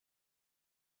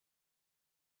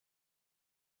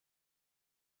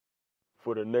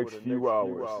For the next few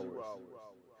hours,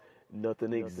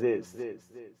 nothing exists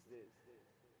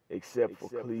except for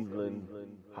Cleveland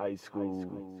high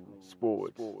school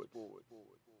sports.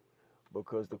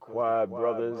 Because the Quiet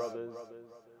Brothers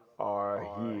are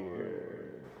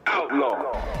here.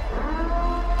 Outlaw!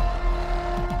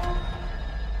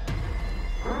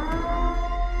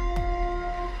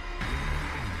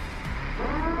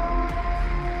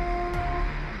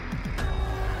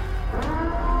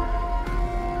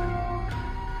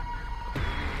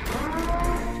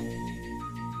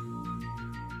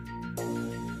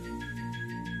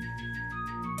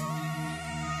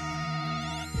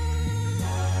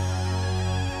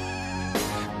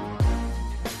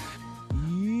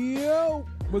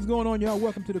 What's going on, y'all?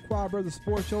 Welcome to the Quiet Brothers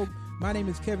Sports Show. My name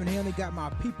is Kevin Hanley. Got my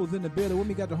peoples in the building. With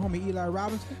me, got the homie Eli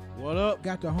Robinson. What up?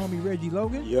 Got the homie Reggie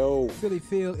Logan. Yo. Philly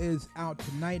Phil is out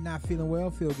tonight, not feeling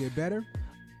well. Phil get better.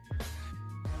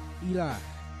 Eli. Yes,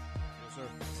 sir.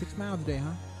 6 miles today,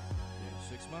 huh? Yeah,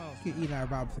 6 miles. Get Eli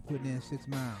Robinson putting in 6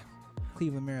 miles.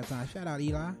 Cleveland Marathon. Shout out,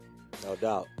 Eli. No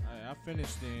doubt. I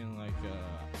finished in like an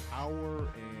hour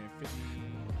and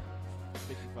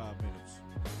 55 minutes.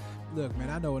 Look, man,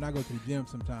 I know when I go to the gym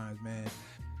sometimes, man,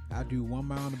 I do 1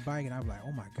 mile on the bike, and I'm like,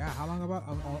 oh my God, how long have I,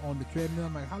 on the treadmill,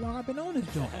 I'm like, how long have I been on this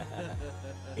joint?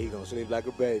 He gonna sleep like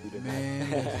a baby tonight.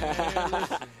 Man,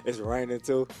 it's raining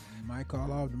too. Might call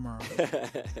off tomorrow. It's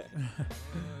a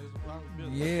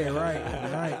possibility. Yeah,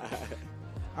 right.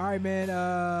 All right, man.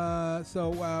 So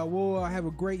we'll have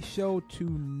a great show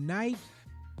tonight.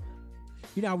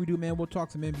 You know how we do, man. We'll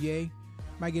talk some NBA.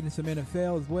 Might get into some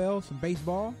NFL as well, some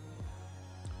baseball.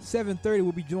 7:30,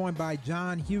 we'll be joined by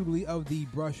John Hughly of the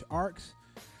Brush Arcs.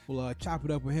 We'll chop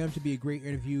it up with him. Should be a great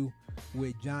interview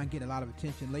with John, getting a lot of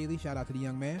attention lately. Shout out to the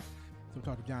young man. So we'll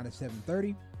talk to John at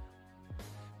 7:30.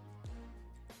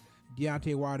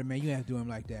 Deontay Wilder, man, you have to do him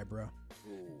like that, bro.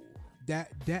 Ooh.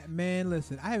 That man,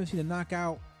 listen, I haven't seen a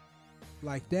knockout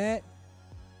like that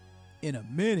in a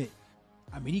minute.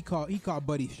 I mean, he caught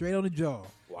Buddy straight on the jaw.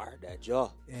 Wired that jaw.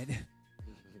 And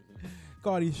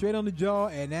caught him straight on the jaw,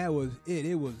 and that was it.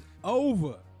 It was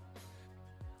over.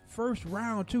 First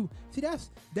round, too. See,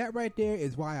 that right there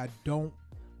is why I don't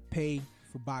pay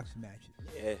for boxing matches.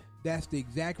 Yeah. That's the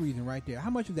exact reason right there. How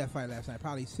much was that fight last night?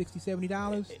 Probably $60,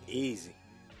 $70? Easy.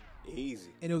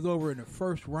 And it was over in the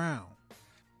first round.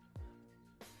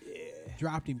 Yeah.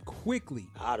 Dropped him quickly.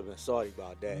 I'd have been sorry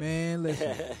about that. Man,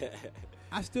 listen.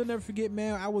 I still never forget,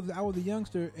 man. I was a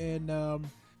youngster, and I was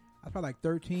probably like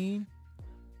 13.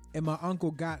 And my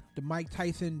uncle got the Mike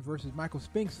Tyson versus Michael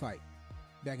Spinks fight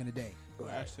back in the day. Well,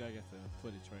 actually, I got the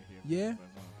footage right here. Yeah? If I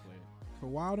wanna play it. For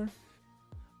Wilder.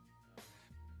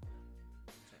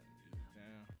 Turn it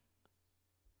down.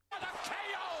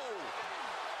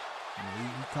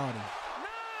 Yeah, he caught him.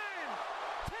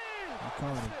 He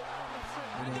caught him.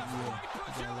 It ain't, yeah.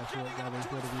 Gotta wait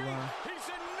for it to be wild. He's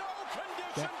in no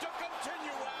condition to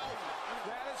continue, Al.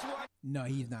 That is what No,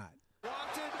 he's not.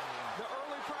 wanted. The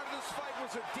early part of this fight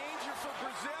was a danger for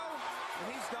Brazil, and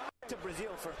he's done to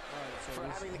Brazil for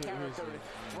having the here character is it.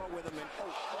 to throw with him. And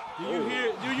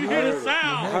Do you hear the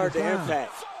sound? I heard the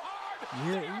impact.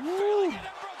 You hear it? Woo!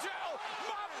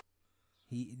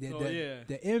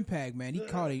 The impact, man. He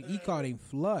caught him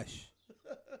flush.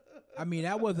 I mean,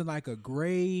 that wasn't like a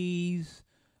graze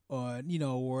or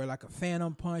or like a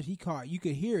phantom punch. You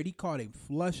could hear it. He caught him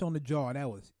flush on the jaw, and that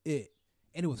was it.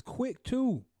 And it was quick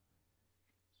too.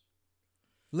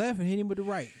 Left and hit him with the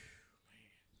right.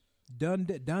 Done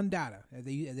data, as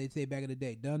they say back in the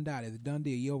day. Done data. It's a done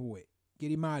deal. You over with.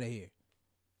 Get him out of here.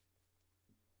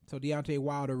 So Deontay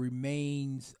Wilder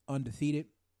remains undefeated.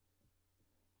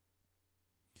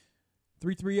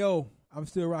 3-3-0. I'm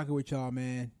still rocking with y'all,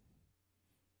 man.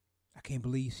 I can't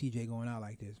believe CJ going out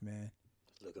like this, man.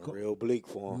 Looking real bleak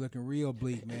for him. Looking real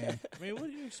bleak, man. I mean, what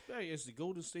do you expect? It's the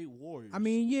Golden State Warriors. I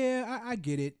mean, yeah, I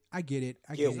get it. I get it.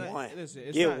 Get It's one. not-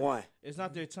 listen, one. It's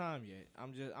not their time yet.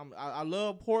 I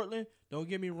love Portland. Don't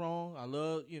get me wrong. I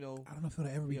love I don't know if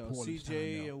it'll ever be Portland's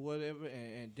CJ time, or whatever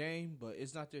and Dame, but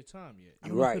it's not their time yet. I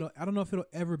don't You're know right. I don't know if it'll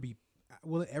ever be.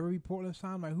 Will it ever be Portland's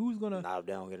time? Like, who's gonna? Now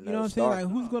they don't get another You know what I'm star. saying?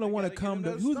 Like, who's gonna they want to gotta get come to?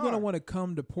 another Who's gonna star. want to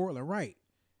come to Portland? Right.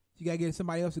 You gotta get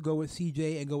somebody else to go with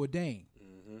CJ and go with Dame.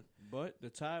 But the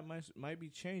tide might be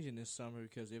changing this summer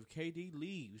because if KD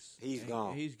leaves, He's and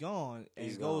gone. He's gone and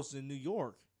He's goes to New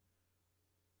York.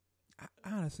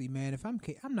 Honestly, man, if I'm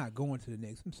not going to the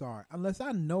Knicks. I'm sorry. Unless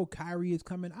I know Kyrie is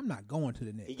coming, I'm not going to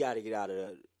the Knicks. He got to get out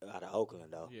of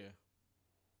Oakland though. Yeah,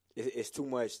 It's too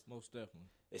much. most definitely.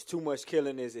 It's too much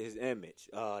killing his image.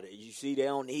 You see, they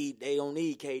don't need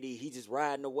KD. He just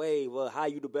riding the wave. How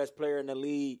you the best player in the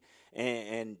league,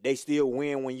 and they still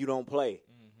win when you don't play.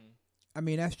 I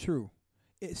mean, that's true.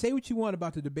 say what you want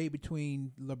about the debate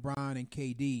between LeBron and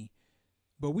KD,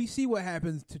 but we see what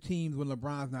happens to teams when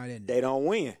LeBron's not in there. They don't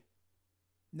win.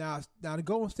 Now the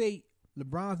Golden State,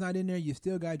 LeBron's not in there. You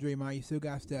still got Draymond. You still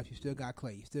got Steph. You still got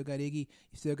Clay. You still got Iggy.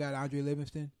 You still got Andre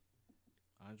Livingston.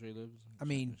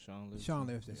 Sean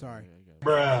Livingston. Sorry,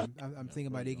 I'm thinking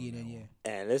about Iggy and then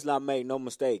And let's not make no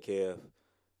mistake, Kev.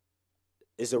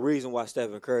 It's a reason why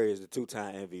Stephen Curry is the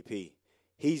 2-time MVP.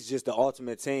 He's just the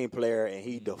ultimate team player, and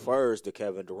he defers to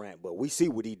Kevin Durant. But we see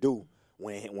what he do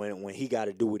when he got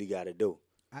to do what he got to do.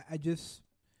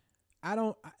 I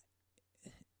don't.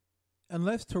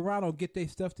 Unless Toronto get their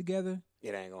stuff together,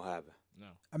 it ain't gonna happen. No.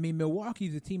 I mean,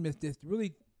 Milwaukee's a team that's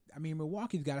really. I mean,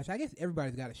 Milwaukee's got a shot. I guess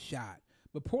everybody's got a shot,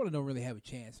 but Portland don't really have a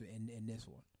chance in this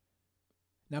one.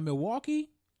 Now, Milwaukee,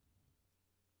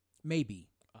 maybe.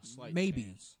 A slight maybe.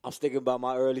 Chance. I'm sticking by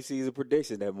my early season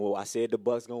prediction. That I said the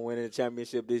Bucks gonna win in the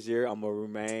championship this year. I'm gonna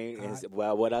remain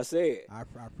by what I said. I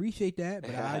appreciate that,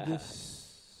 but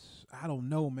I don't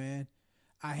know, man.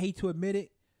 I hate to admit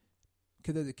it.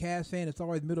 Because as a Cavs fan, it's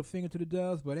always middle finger to the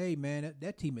Dubs. But, hey, man,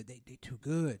 that team, they too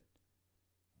good.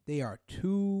 They are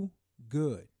too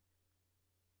good.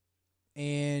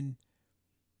 And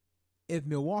if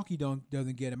Milwaukee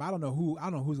doesn't get him, I don't know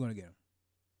who's going to get him.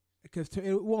 Because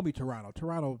it won't be Toronto.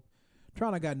 Toronto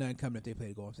got nothing coming if they play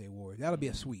the Golden State Warriors. That'll be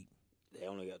a sweep.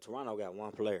 Toronto got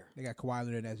one player. They got Kawhi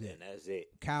Leonard, and that's it. And that's it.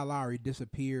 Kyle Lowry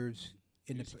disappears.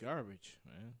 It's garbage,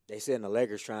 man. They said the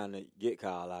Lakers trying to get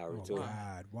Kyle Lowry too.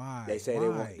 God, why? They say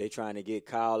they trying to get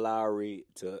Kyle Lowry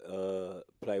to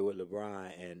play with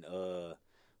LeBron and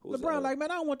LeBron like,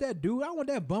 man, I don't want that dude. I want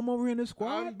that bum over here in the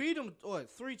squad. I beat him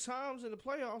 3 times in the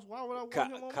playoffs. Why would I want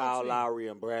him on Kyle my team? Lowry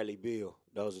and Bradley Beal.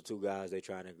 Those are 2 guys they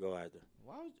trying to go after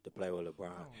to play with LeBron. I don't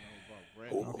know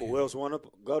about Bradley. Who else want to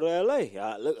go to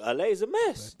LA? Look, LA's a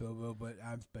mess.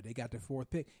 But they got their 4th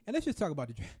pick. And let's just talk about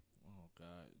the draft.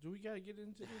 Do we got to get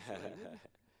into this?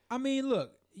 I mean,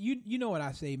 look, you know what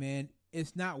I say, man.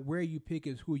 It's not where you pick,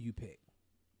 it's who you pick,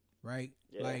 right?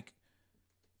 Yeah. Like,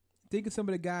 think of some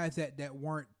of the guys that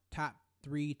weren't top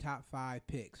 3, top 5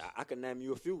 picks. I can name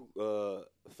you a few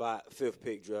 5th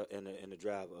pick in the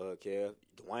draft. Kev,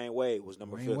 Dwayne Wade was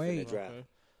number 5th in the draft.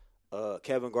 Okay.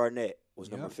 Kevin Garnett was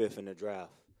number 5th in the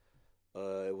draft.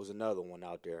 It was another one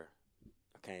out there.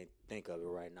 I can't think of it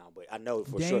right now, but I know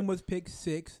for sure. Dame was picked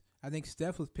 6th. I think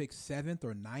Steph was picked 7th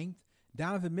or 9th.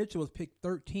 Donovan Mitchell was picked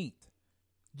 13th.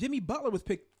 Jimmy Butler was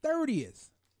picked 30th.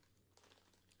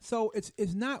 So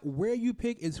it's not where you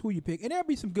pick, it's who you pick. And there'll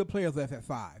be some good players left at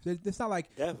 5. It's not like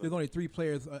there's only 3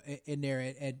 players in there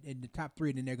and the top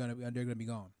 3, and then they're gonna be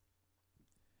gone.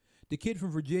 The kid from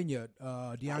Virginia,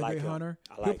 DeAndre Hunter,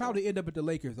 he'll probably end up at the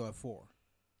Lakers though at 4.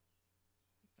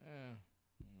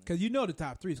 Because you know the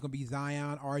top 3 is going to be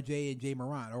Zion, RJ, and Jay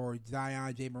Morant, or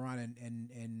Zion, Jay Morant,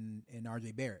 and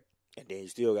RJ Barrett. And then you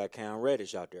still got Cam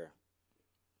Reddish out there.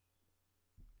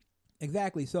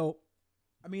 Exactly. So,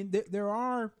 I mean, there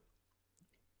are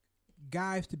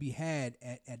guys to be had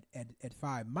at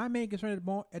 5. My main concern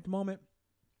at the moment,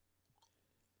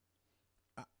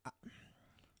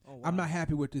 I'm not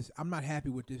happy with this. I'm not happy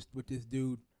with this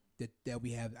dude that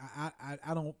we have.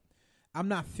 I don't. I'm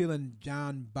not feeling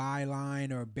John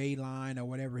Byline or Bayline or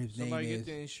whatever his name is. Somebody get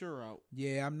the insurer out.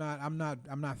 Yeah, I'm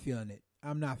not feeling it.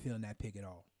 I'm not feeling that pick at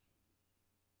all.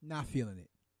 Not feeling it.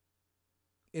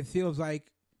 It feels like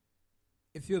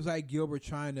Gilbert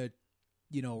trying to,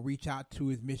 reach out to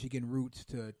his Michigan roots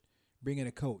to bring in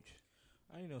a coach.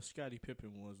 I didn't know Scottie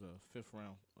Pippen was a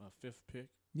 5th pick.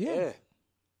 Yeah.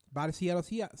 By the Seattle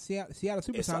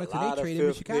Supersonics, and they traded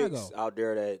in Chicago. Out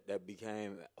there that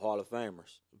became Hall of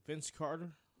Famers. Vince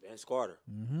Carter.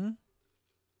 Mm-hmm.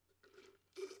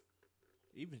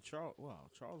 Even Charles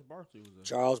Barkley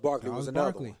was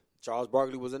another one. Charles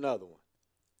Barkley was another one.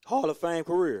 Hall of Fame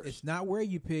careers. It's not where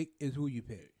you pick, it's who you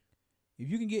pick. If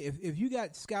you can if you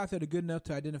got scouts that are good enough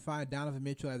to identify Donovan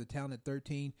Mitchell as a talent at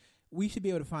 13, we should be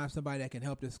able to find somebody that can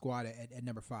help this squad at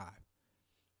number 5.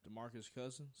 DeMarcus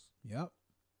Cousins. Yep.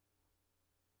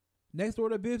 Next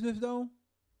order of business, though,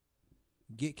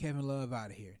 get Kevin Love out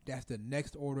of here. That's the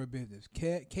next order of business.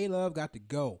 K-Love got to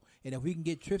go. And if we can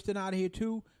get Tristan out of here,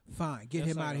 too, fine. Get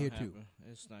him out of here, too.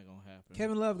 It's not going to happen.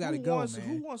 Kevin Love got to go, man.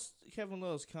 Who wants Kevin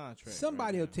Love's contract?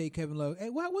 Somebody will take Kevin Love. Hey,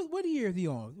 what year is he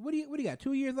on? What do you got?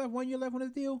 2 years left? 1 year left on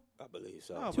his deal? I believe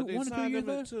so. No, but they signed him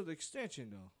into the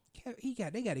extension, though. They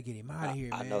got to get him out of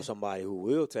here, man. I know somebody who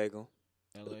will take him.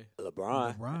 L.A.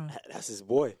 LeBron. That's his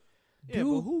boy. Yeah,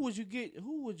 but who would you get?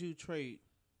 Who would you trade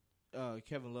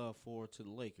Kevin Love for to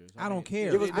the Lakers? I don't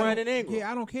care. Give us Brandon Ingram.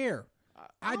 Yeah, I don't care.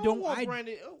 I do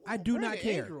not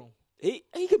care. Ingram.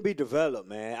 He can be developed,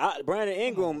 man. Brandon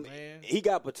Ingram, he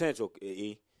got potential.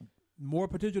 more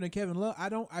potential than Kevin Love. I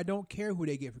don't care who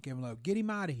they get for Kevin Love. Get him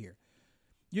out of here.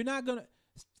 You're not gonna.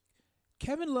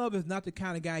 Kevin Love is not the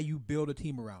kind of guy you build a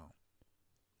team around.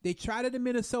 They tried it in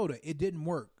Minnesota. It didn't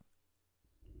work.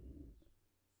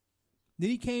 Then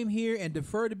he came here and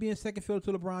deferred to being second fiddle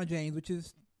to LeBron James, which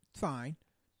is fine.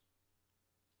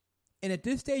 And at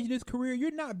this stage in his career, you're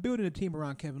not building a team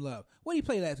around Kevin Love. What did he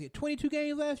play last year? 22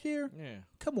 games last year? Yeah.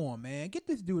 Come on, man. Get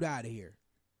this dude out of here.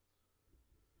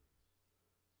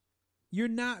 You're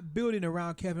not building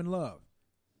around Kevin Love.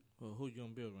 Well, who you going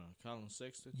to build around? Colin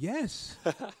Sexton? Yes.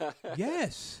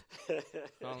 Yes. Colin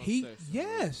Sexton.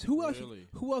 Yes. Who else? Really?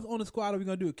 Who else on the squad are we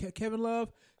going to do? Kevin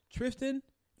Love? Tristan?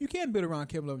 You can't build around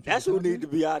Kevin Love. That's who need to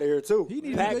be out of here, too.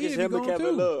 Package him and Kevin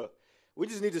too. Love. We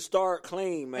just need to start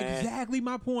clean, man. Exactly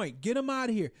my point. Get him out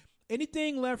of here.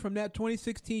 Anything left from that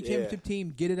 2016 championship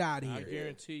team, get it out of here. I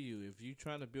guarantee you, if you're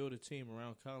trying to build a team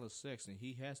around Colin Sexton,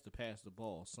 he has to pass the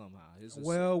ball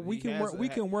somehow. We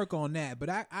can work on that, but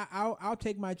I'll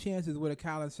take my chances with a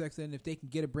Colin Sexton if they can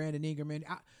get a Brandon Ingram in.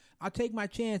 I'll take my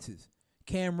chances.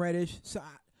 Cam Reddish. So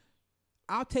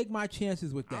I'll take my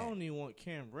chances with that. I don't even want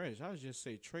Cam Reddish. I would just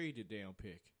say trade the damn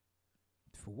pick.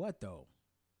 For what though?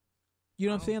 You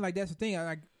know what I'm saying? Like, that's the thing.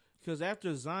 Because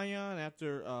after Zion,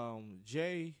 after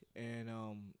Jay, and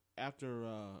after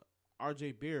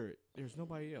R.J. Barrett, there's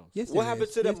nobody else. Yes, what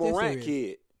happened to the Morant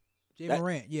kid? Jay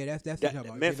Morant. Yeah, that's what you're talking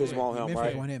about. Memphis want him, right?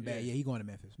 Memphis want him bad. Yeah, he's going to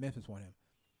Memphis. Memphis want him.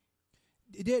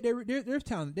 There's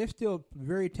talent. There's still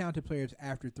very talented players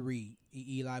after 3,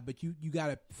 Eli. But you got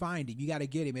to find him. You got to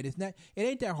get him. And it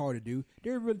ain't that hard to do.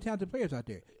 There are really talented players out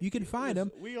there. You can find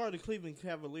them. We are the Cleveland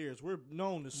Cavaliers. We're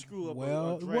known to screw up.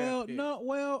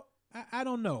 I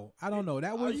don't know.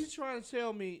 That was. Are you trying to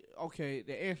tell me? Okay,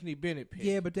 the Anthony Bennett pick.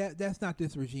 Yeah, but that's not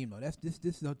this regime though. This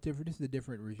is a different. This is a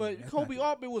different regime. But Kobe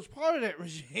Altman was part of that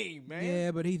regime, man.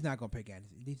 Yeah, but he's not gonna pick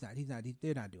Anthony. He's not.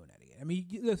 They're not doing that again. I mean,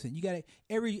 listen. You got to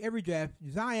every draft.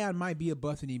 Zion might be a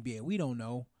bust in the NBA. We don't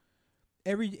know.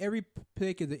 Every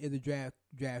pick is a draft.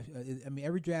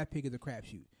 Every draft pick is a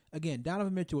crapshoot. Again,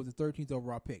 Donovan Mitchell was the 13th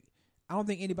overall pick. I don't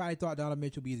think anybody thought Donovan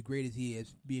Mitchell would be as great as he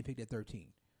is being picked at 13.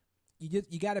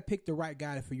 You got to pick the right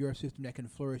guy for your system that can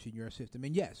flourish in your system.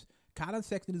 And yes, Colin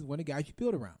Sexton is one of the guys you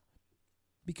build around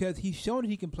because he's shown that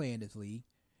he can play in this league.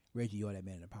 Reggie, you owe that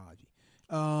man an apology.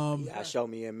 Show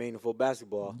me in meaningful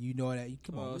basketball. You know that.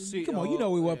 Come on. You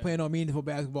know we weren't playing on meaningful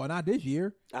basketball. Not this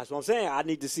year. That's what I'm saying. I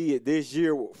need to see it this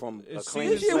year from a clean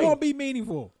This year slate. won't be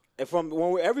meaningful. And from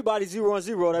when everybody's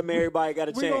 0-0, that means everybody got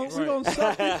a chance. We're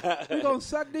gonna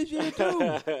suck this year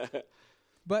too.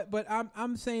 But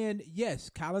I'm saying yes,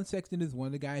 Colin Sexton is one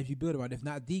of the guys you build around, if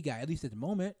not the guy, at least at the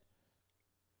moment.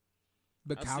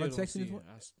 But Colin Sexton is one.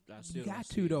 You got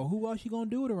to though. Who else you gonna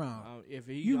do it around?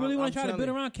 You really want to try to build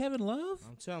around Kevin Love?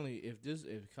 I'm telling you,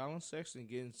 if Colin Sexton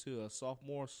gets into a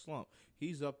sophomore slump,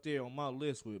 he's up there on my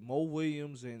list with Mo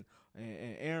Williams and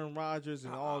Aaron Rodgers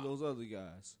and all those other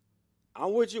guys.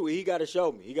 I'm with you. He got to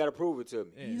show me. He got to prove it to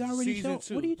me. Yeah, he's already shown.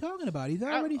 What are you talking about? He's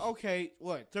already. Okay,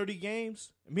 what, 30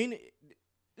 games? I mean,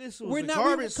 this was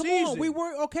garbage season. Come on, we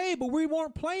weren't okay, but we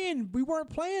weren't playing.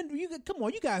 Come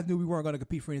on, you guys knew we weren't going to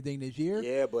compete for anything this year.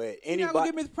 Yeah, but anybody. You're not going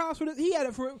to give him his props for this. He had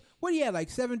it for what he had, like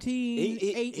 17,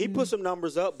 8. He put some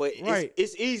numbers up, but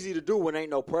it's easy to do when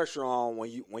ain't no pressure on when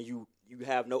you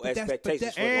have no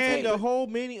expectations. And the whole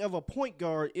meaning of a point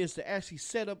guard is to actually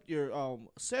set up your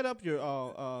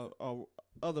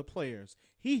other players.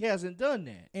 He hasn't done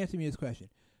that. Answer me this question: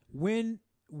 When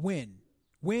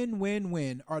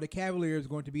are the Cavaliers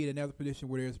going to be in another position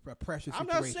where there's a pressure situation? I'm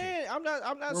not where saying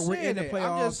we're in the that.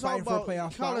 playoffs, I'm just fighting for a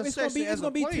playoff spot. It's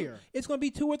going to be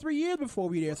 2 or 3 years before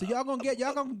we're there. So y'all gonna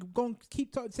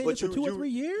keep saying this for 2 or 3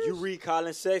 years. You read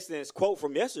Colin Sexton's quote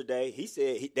from yesterday. He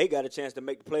said they got a chance to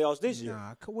make the playoffs this year.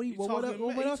 Nah, what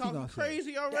else you gonna say?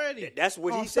 Crazy already. That's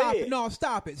what he said. No,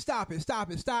 stop it. Stop.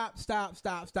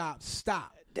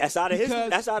 That's out of that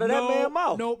man's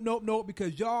mouth. Nope.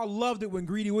 Because y'all loved it when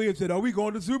Greedy Williams said, "Are we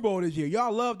going to the Super Bowl this year?"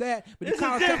 Y'all love that. But it's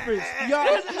a difference. Y'all,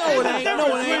 no,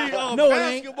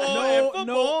 it ain't.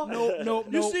 No.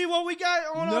 You see what we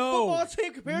got on our football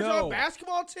team compared to our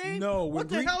basketball team? No. What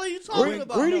the hell are you talking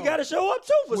about? Greedy got to show up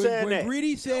too for saying that. When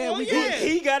Greedy said,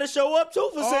 he got to show up too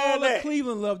for saying that. All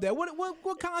Cleveland loved that.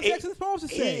 What context is supposed to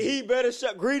say?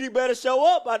 Greedy better show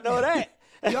up. I know that.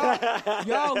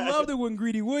 Y'all loved it when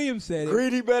Greedy Williams said it.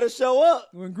 Greedy better show up.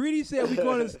 When Greedy said we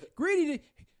going to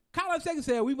Colin Sexton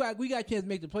said we got a chance to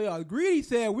make the playoffs. Greedy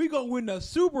said we gonna win the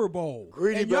Super Bowl.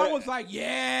 Y'all was like,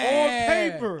 yeah,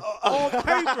 on paper.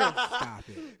 Stop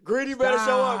it. Greedy better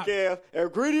show up, Kev.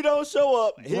 If Greedy don't show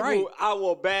up, I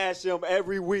will bash him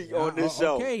every week on this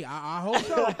show. Okay, I hope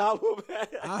so.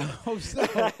 I hope so.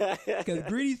 Because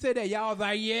Greedy said that. Y'all was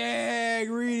like, yeah,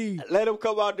 Greedy. Let him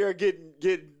come out there and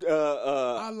get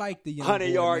I like the young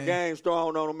 100-yard games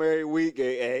thrown on him every week,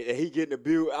 and he getting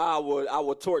abused. I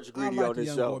would torch Greedy on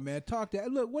this show. Boy, man. Talk that.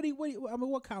 Look, what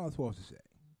Colin's supposed to say?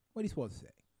 What he supposed to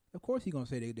say? Of course he's gonna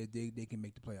say they can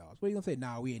make the playoffs. What are you gonna say?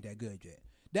 Nah, we ain't that good yet.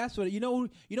 That's what you know who's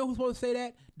supposed to say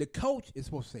that? The coach is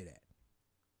supposed to say that.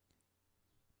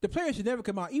 The players should never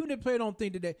come out, even if the player don't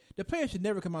think that the players should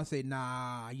never come out and say,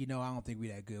 nah, I don't think we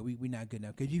that good. We not good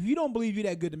enough. Because if you don't believe you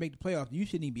that good to make the playoffs, you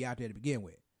shouldn't even be out there to begin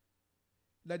with.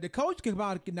 Like the coach can come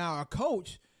out now, a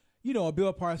coach, a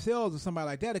Bill Parcells or somebody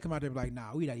like that to come out there and be like,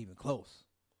 nah, we not even close.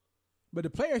 But the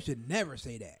players should never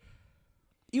say that.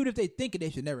 Even if they think it, they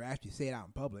should never actually say it out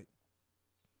in public.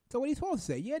 So what he's supposed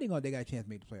to say? Yeah, they got a chance to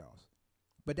make the playoffs.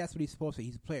 But that's what he's supposed to say.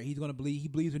 He's a player. He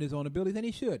believes in his own abilities, and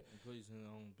he should. He believes in his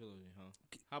own ability, huh?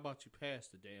 How about you pass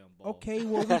the damn ball? Okay,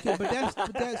 well,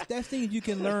 that's things you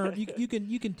can learn. You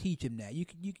can teach him that. You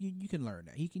can learn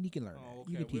that. He can learn that.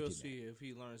 Okay, you can teach we'll him see that. if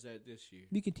he learns that this year.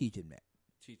 You can teach him that.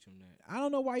 Teach him that. I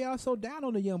don't know why y'all so down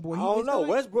on the young boy. I don't know.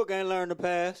 Westbrook ain't learned to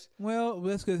pass. Well,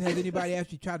 that's because has anybody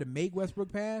actually tried to make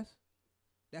Westbrook pass?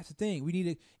 That's the thing. We need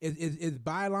to is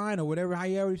Byline or whatever how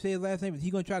you ever say his last name. Is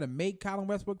he going to try to make Colin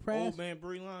Westbrook pass? Old man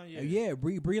Breline, yeah. Yeah,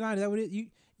 Breline. Is that what it is?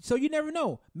 So you never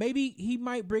know. Maybe he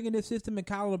might bring in this system and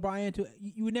Colin LeBron into it.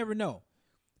 You would never know.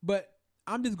 But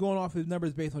I'm just going off his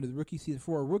numbers based on his rookie season.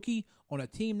 For a rookie on a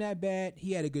team that bad,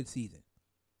 he had a good season.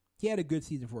 He had a good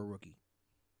season for a rookie.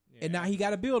 Yeah. And now he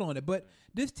got to build on it. But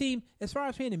this team, as far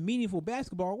as playing meaningful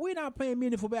basketball, we're not playing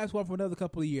meaningful basketball for another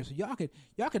couple of years. So y'all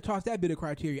can toss that bit of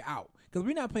criteria out because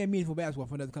we're not playing meaningful basketball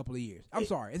for another couple of years. I'm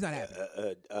sorry, it's not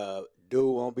happening.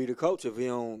 Dude won't be the coach if he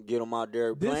don't get him out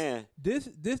there playing. This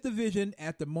division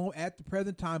at the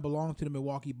present time belongs to the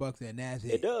Milwaukee Bucks, and that's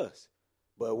it. It does.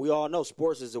 But we all know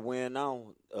sports is a win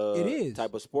now. It is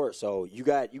type of sport. So you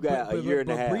got a year and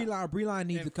a half. Breline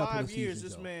needs a couple of 5 years.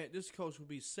 seasons. This coach will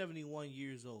be 71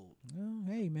 years old. Oh,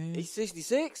 hey man, he's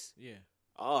 66. Yeah.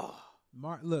 Oh,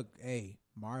 Marv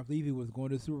Levy was going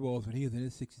to the Super Bowls when he was in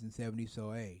his 60s and 70s.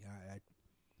 So hey,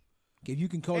 if you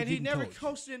can coach, and he never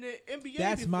coached in the NBA.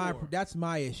 That's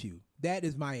my issue. That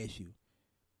is my issue.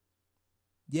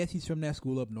 Yes, he's from that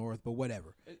school up north, but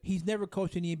whatever. He's never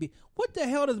coached in the NBA. What the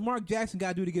hell does Mark Jackson got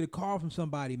to do to get a call from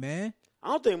somebody, man? I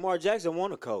don't think Mark Jackson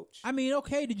want to coach. I mean,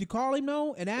 okay, did you call him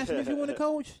though and ask him if he want to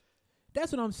coach?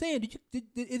 That's what I'm saying.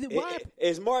 Is it why?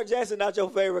 Is Mark Jackson not your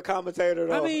favorite commentator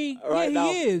though? I mean, right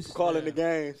now, he is calling the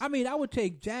games. I mean, I would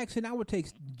take Jackson. I would take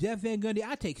Jeff Van Gundy.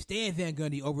 I'd take Stan Van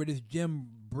Gundy over this Jim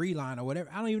Breline or whatever.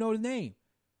 I don't even know his name.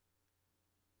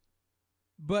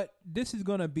 But this is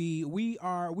going to be, we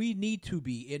need to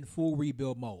be in full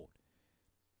rebuild mode.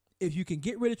 If you can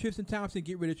get rid of Tristan Thompson,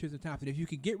 get rid of Tristan Thompson. If you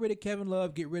can get rid of Kevin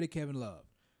Love, get rid of Kevin Love.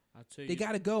 They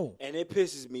got to go. And it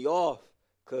pisses me off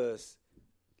because,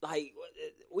 like,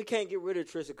 we can't get rid of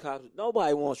Tristan Thompson.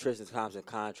 Nobody wants Tristan Thompson's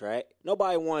contract.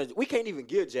 We can't even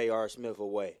give J.R. Smith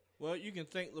away. Well, you can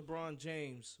thank LeBron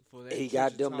James for that. He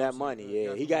got them that money,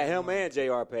 yeah. He got him and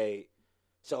J.R. paid.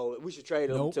 So we should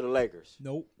trade him to the Lakers.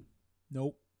 Nope.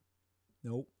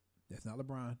 That's not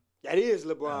LeBron. That is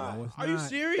LeBron. No, Are you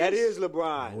serious? That is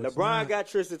LeBron. No, LeBron got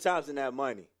Tristan Thompson that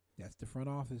money. That's the front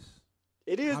office.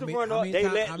 It is the front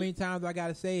office. How many times do I got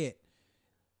to say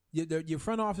it? Your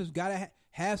front office got to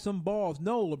have some balls.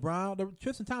 No, LeBron.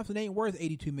 Tristan Thompson ain't worth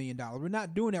 $82 million. We're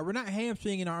not doing that. We're not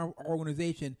hamstringing our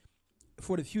organization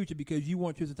for the future because you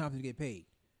want Tristan Thompson to get paid.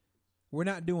 We're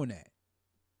not doing that.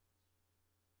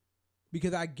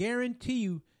 Because I guarantee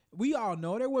you, we all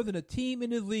know there wasn't a team in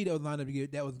this league that was lined up to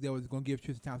that was going to give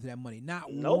Tristan Thompson that money.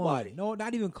 Nobody. One. No,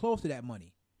 not even close to that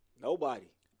money. Nobody.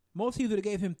 Most teams would have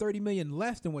gave him $30 million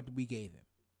less than what we gave him.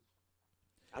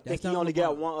 I think he only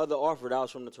got one other offer. That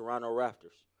was from the Toronto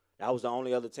Raptors. That was the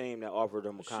only other team that offered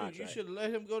him a contract. You should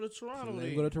let him go to Toronto. Let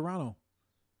him go to Toronto.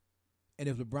 And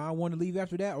if LeBron wanted to leave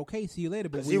after that, okay, see you later.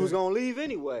 Because he was going to leave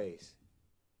anyways.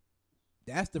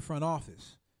 That's the front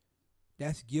office.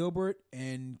 That's Gilbert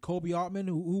and Kobe Altman.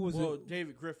 Who was it? Well,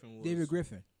 David Griffin was. David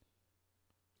Griffin.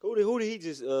 Who did he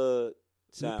just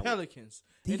sign? Pelicans.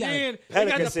 They got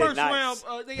the first round.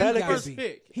 They got the first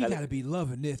pick. He got to be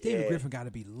loving this. David Griffin got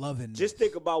to be loving this. Just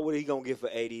think about what he gonna get for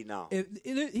AD now.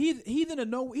 He's in a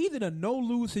no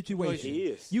lose situation. He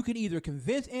is. You can either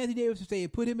convince Anthony Davis to stay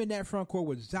and put him in that front court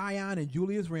with Zion and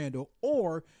Julius Randle,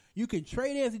 or you can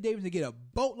trade Anthony Davis and get a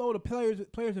boatload of players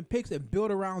and picks and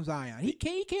build around Zion. He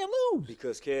can't lose.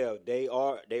 Because Kev, they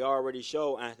already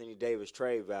show Anthony Davis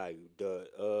trade value.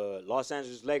 The Los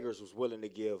Angeles Lakers was willing to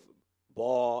give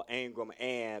Ball, Ingram,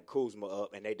 and Kuzma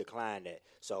up, and they declined that.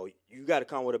 So you got to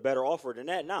come with a better offer than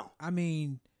that now. I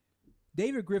mean,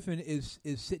 David Griffin is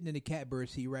sitting in the catbird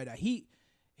seat right now. He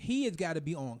has got to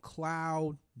be on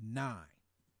cloud 9.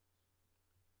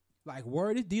 Like,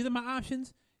 these are my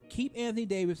options. Keep Anthony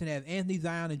Davis and have Anthony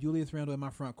Zion and Julius Randle in my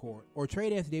front court, or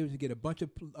trade Anthony Davis and get a bunch of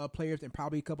players and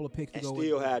probably a couple of picks And to go.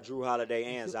 Still have Drew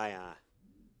Holiday and Zion.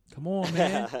 Come on,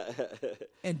 man.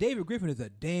 And David Griffin is a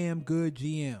damn good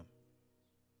GM.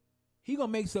 He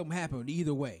gonna make something happen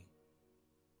either way.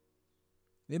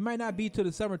 It might not be till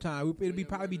the summertime. It'll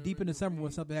probably be deep in the summer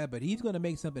when something happens, but he's gonna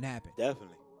make something happen.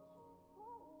 Definitely.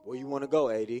 Where you want to go,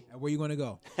 AD? And where you gonna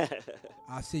go?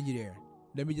 I'll send you there.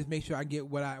 Let me just make sure I get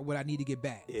what I need to get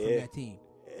back from that team.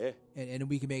 Yeah. And then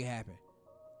we can make it happen.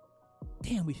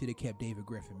 Damn, we should have kept David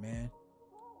Griffin, man.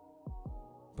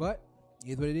 But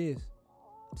here's what it is.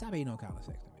 Stop hating on Colin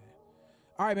Sexton, man.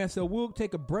 All right, man. So we'll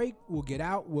take a break. We'll get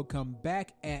out. We'll come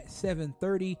back at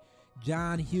 7:30.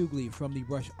 John Hughly from the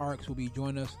Rush Arcs will be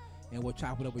joining us, and we'll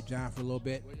chop it up with John for a little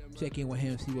bit. Check in with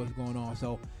him, see what's going on.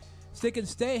 So stick and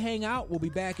stay, hang out. We'll be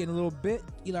back in a little bit.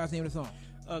 Eli's name of the song.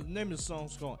 The name of the song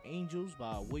is called Angels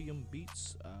by William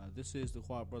Beats. This is the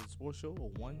Quad Brothers Sports Show,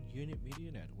 a One Unit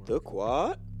Media Network. The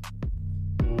Quad.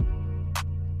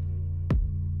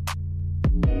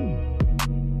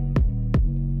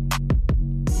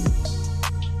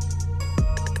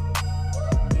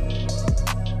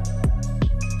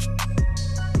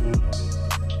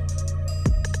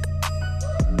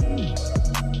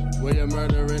 William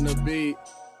Murder in the beat.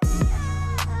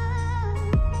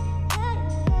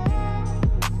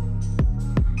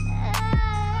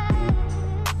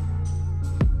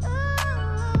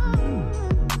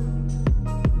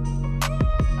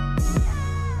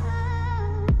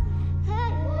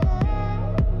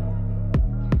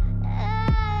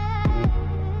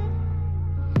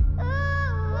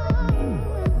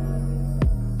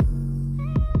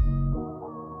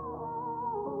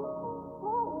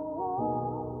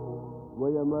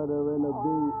 William Murder in the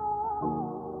beat.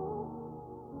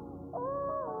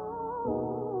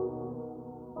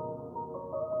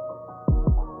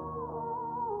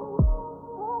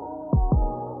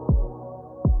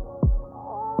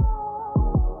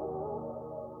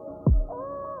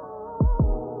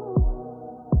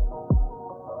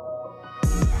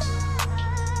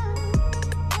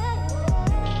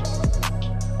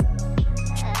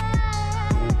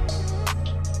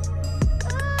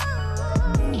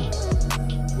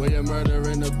 William Murder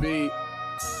in the beat.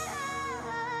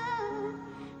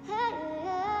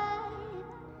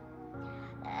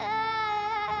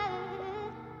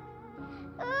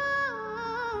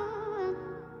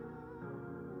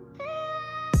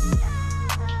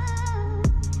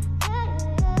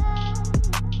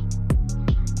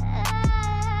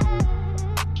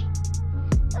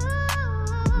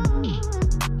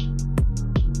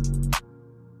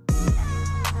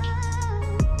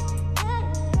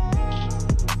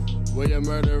 William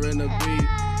Murder in the beat.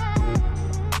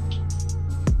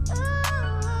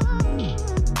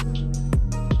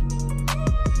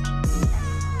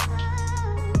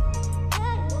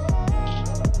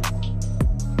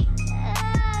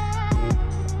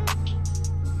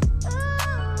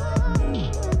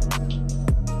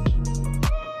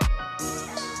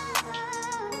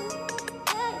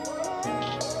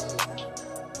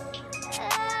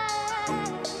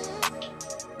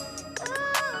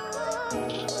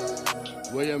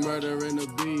 William Murder in the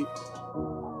beat.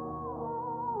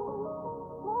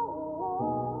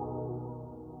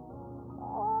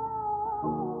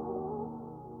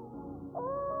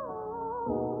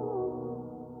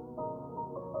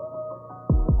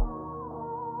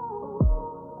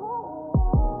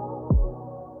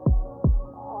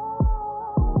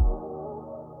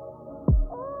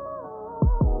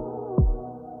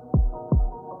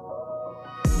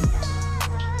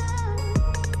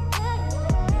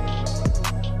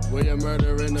 William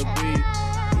Murder in the beat.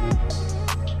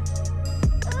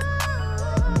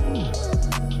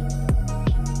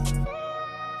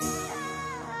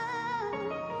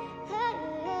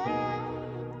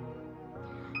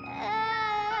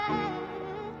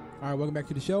 All right, welcome back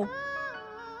to the show.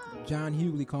 John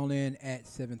Hughly calling in at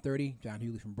 7:30. John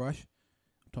Hughly from Brush.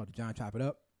 Talk to John, chop it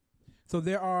up. So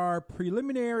there are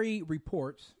preliminary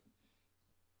reports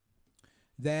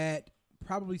that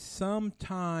probably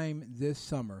sometime this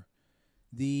summer,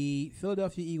 the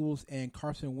Philadelphia Eagles and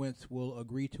Carson Wentz will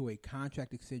agree to a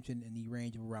contract extension in the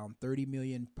range of around $30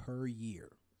 million per year.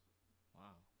 Wow.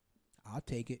 I'll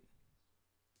take it.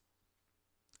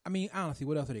 I mean, honestly,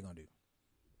 what else are they gonna do?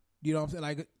 You know what I'm saying?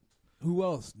 Like, Who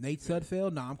else? Nate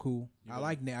Sudfeld? Nah, I'm cool. I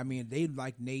like Nate. I mean, they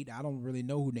like Nate. I don't really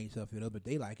know who Nate Sudfeld is, but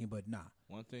they like him. But nah.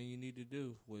 One thing you need to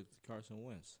do with Carson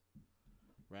Wentz,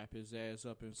 wrap his ass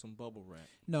up in some bubble wrap.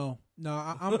 No.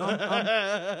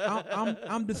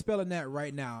 I'm dispelling that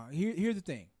right now. Here's the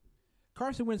thing.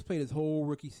 Carson Wentz played his whole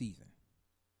rookie season.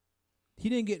 He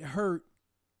didn't get hurt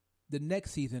the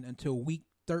next season until week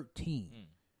 13.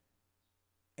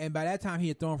 And by that time, he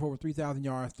had thrown for over 3,000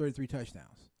 yards, 33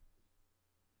 touchdowns.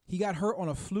 He got hurt on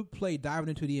a fluke play diving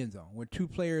into the end zone where two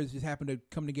players just happened to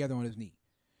come together on his knee.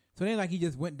 So it ain't like he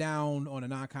just went down on a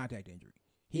non-contact injury.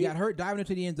 He got hurt diving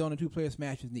into the end zone and two players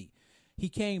smashed his knee. He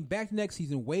came back the next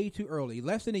season way too early.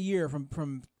 Less than a year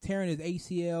from tearing his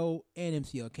ACL and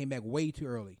MCL. Came back way too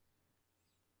early.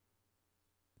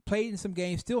 Played in some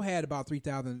games, still had about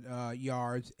 3,000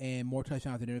 yards and more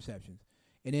touchdowns than interceptions.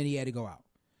 And then he had to go out.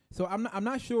 So I'm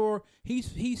not sure. He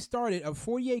started of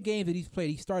 48 games that he's played.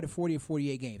 He started 40 or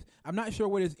 48 games. I'm not sure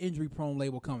where this injury prone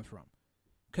label comes from.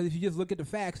 Because if you just look at the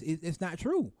facts, it's not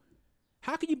true.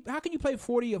 How can you play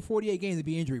 40 or 48 games and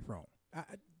be injury prone?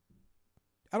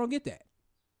 I don't get that.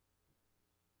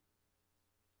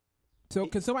 So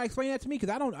can somebody explain that to me?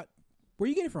 Because I don't. Where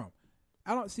you get it from?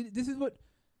 I don't see. This is what.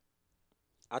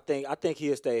 I think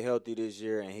he'll stay healthy this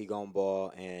year and he gonna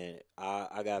ball. And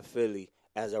I got Philly.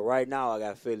 As of right now, I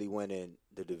got Philly winning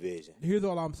the division. Here's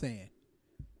all I'm saying.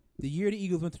 The year the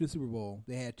Eagles went to the Super Bowl,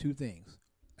 they had two things.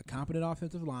 A competent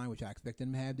offensive line, which I expect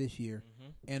them to have this year,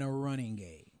 and a running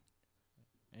game.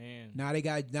 And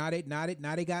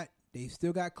They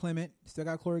still got Clement, still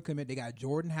got Corey Clement. They got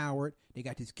Jordan Howard. They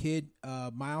got this kid,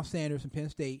 Miles Sanders from Penn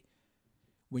State.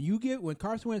 When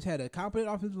Carson Wentz had a competent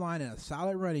offensive line and a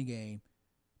solid running game,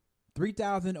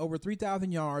 over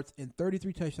 3,000 yards and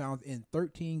 33 touchdowns in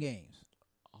 13 games.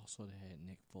 Also, they had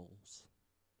Nick Foles.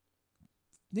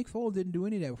 Nick Foles didn't do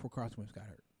any of that before Carson Wentz got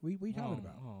hurt. What are you talking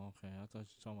about? Oh, okay. I thought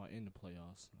you were talking about in the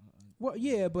playoffs. Well,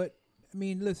 yeah, but, I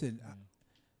mean, listen,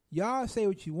 y'all say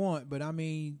what you want, but, I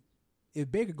mean,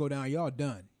 if Baker go down, y'all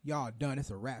done. Y'all done. It's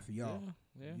a wrap for y'all.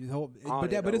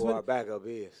 Yeah. But it's what our backup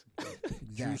is.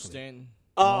 Exactly. Drew Stanton.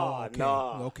 Oh, okay.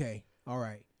 no. Okay. All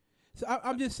right. So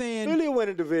I'm just saying. Philly win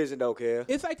the division, though, Kev.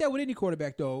 It's like that with any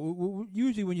quarterback, though.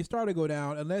 Usually when you start to go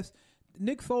down, unless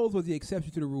Nick Foles was the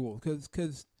exception to the rule,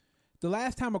 because the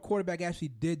last time a quarterback actually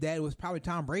did that was probably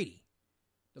Tom Brady.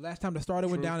 The last time the starter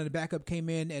went down and the backup came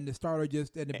in, and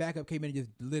the backup came in and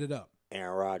just lit it up.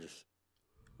 Aaron Rodgers.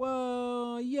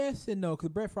 Well, yes and no, because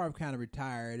Brett Favre kind of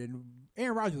retired, and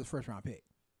Aaron Rodgers was a first-round pick.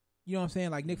 You know what I'm saying?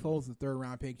 Like Nick Foles was a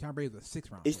third-round pick. Tom Brady was a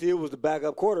sixth-round pick. He still was the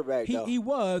backup quarterback, though. He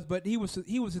was, but he was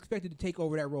expected to take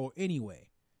over that role anyway.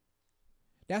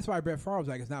 That's why Brett Favre was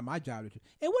like, it's not my job to teach.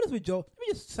 And what is with Joe? Let me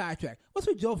just sidetrack. What's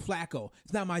with Joe Flacco?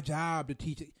 It's not my job to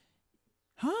teach it.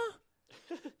 Huh?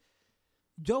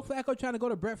 Joe Flacco trying to go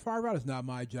to Brett Favre route? It's not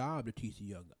my job to teach the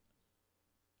young guy.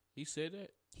 He said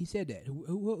that? He said that. Who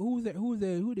was that? Who was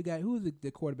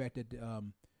the quarterback that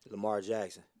Lamar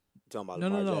Jackson. You talking about No,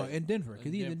 Lamar no, Jackson? in Denver,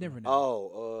 because he's in Denver now.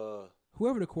 Oh,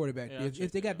 whoever the quarterback Yeah, is,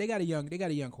 if they got a young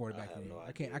quarterback. I have no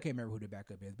I can't idea. remember who the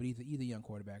backup is, but he's a young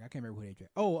quarterback. I can't remember who they drafted.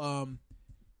 Oh,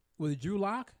 was it Drew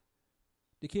Lock,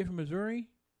 the kid from Missouri?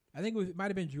 I think it might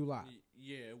have been Drew Lock.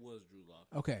 Yeah, it was Drew Lock.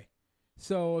 Okay,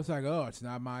 so it's like, oh, it's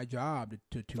not my job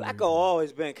to Flacco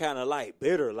always been kind of like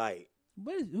bitter, like.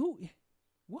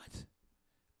 What?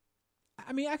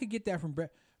 I mean, I could get that from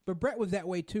Brett, but Brett was that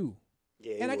way too.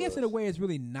 Yeah, and I guess in a way, it's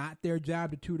really not their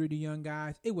job to tutor the young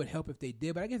guys. It would help if they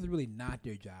did, but I guess it's really not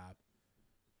their job.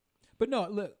 But no,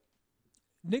 look,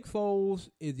 Nick Foles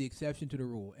is the exception to the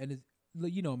rule, and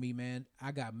look, you know me, man.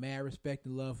 I got mad respect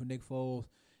and love for Nick Foles.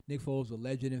 Nick Foles, a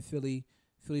legend in Philly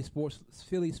sports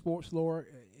lore,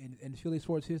 and Philly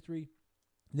sports history.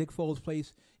 Nick Foles'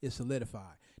 place is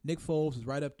solidified. Nick Foles is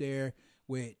right up there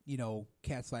with, you know,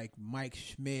 cats like Mike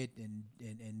Schmidt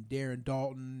and Darren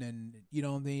Dalton and, you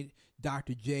know what I mean,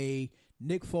 Dr. J.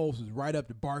 Nick Foles is right up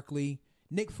to Barkley.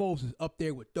 Nick Foles is up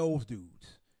there with those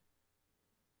dudes.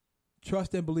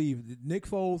 Trust and believe. Nick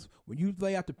Foles, when you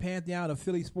lay out the pantheon of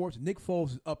Philly sports, Nick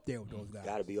Foles is up there with those guys.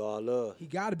 Got to be all love.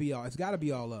 It's got to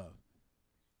be all love.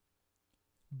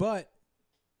 But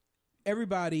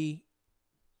everybody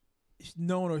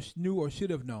knew or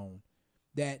should have known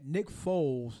that Nick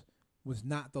Foles was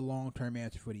not the long-term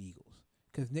answer for the Eagles,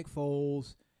 because Nick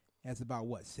Foles has about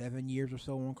 7 years or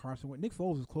so on Carson Wentz. Nick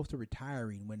Foles is close to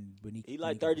retiring when he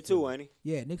like 32, ain't he?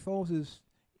 Yeah, Nick Foles is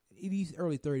he's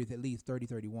early 30s, at least 30,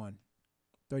 31,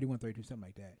 32, something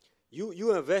like that.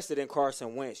 You invested in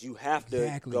Carson Wentz. You have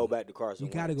to go back to Carson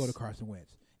Wentz. You got to go to Carson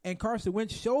Wentz. And Carson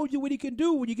Wentz showed you what he can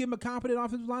do when you give him a competent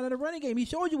offensive line and a running game. He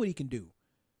showed you what he can do.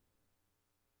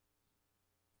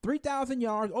 3,000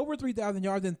 yards, over 3,000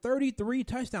 yards, and 33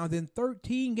 touchdowns in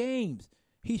 13 games.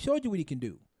 He showed you what he can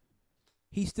do.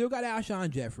 He still got Alshon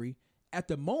Jeffrey. At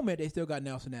the moment, they still got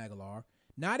Nelson Aguilar.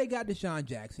 Now they got Deshaun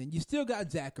Jackson. You still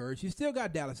got Zach Ertz. You still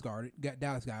got Dallas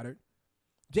Goedert.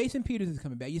 Jason Peters is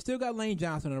coming back. You still got Lane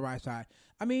Johnson on the right side.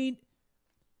 I mean,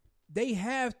 they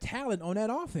have talent on that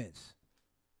offense.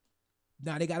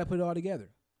 Now they got to put it all together.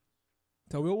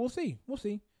 So we'll see. We'll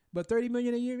see. But $30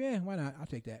 million a year, yeah, why not? I'll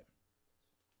take that.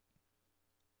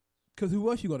 Because who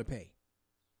else you going to pay?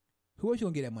 Who else you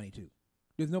going to get that money to?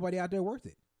 There's nobody out there worth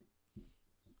it.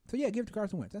 So, yeah, give it to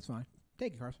Carson Wentz. That's fine.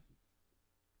 Take it, Carson.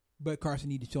 But Carson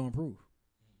needs to show improve.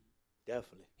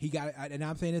 Definitely. He got, and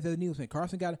I'm saying this as a Neil fan.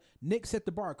 Carson got to, Nick set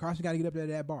the bar. Carson got to get up there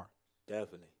to that bar.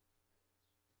 Definitely.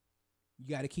 You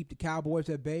got to keep the Cowboys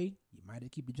at bay. You might have to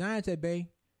keep the Giants at bay.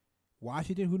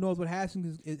 Washington, who knows what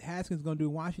Haskins going to do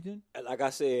in Washington? Like I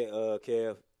said,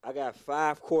 Kev, I got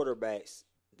 5 quarterbacks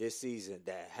this season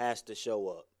that has to show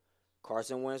up.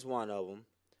 Carson Wentz, one of them.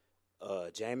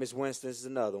 Jameis Winston's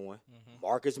another one. Mm-hmm.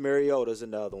 Marcus Mariota's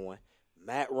another one.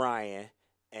 Matt Ryan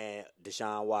and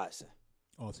Deshaun Watson.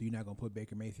 Oh, so you're not going to put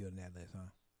Baker Mayfield in that list, huh?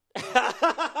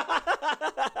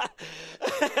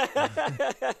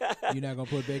 You're not going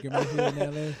to put Baker Mayfield in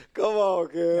that list? Come on,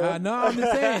 girl. No, I'm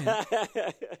just saying.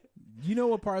 You know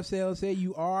what Parcells said?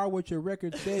 You are what your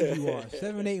record says you are.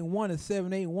 7-8-1 is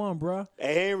 7-8-1, bro.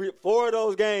 And 4 of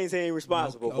those games he ain't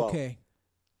responsible for. Okay.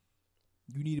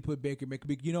 You need to put Baker.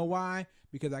 You know why?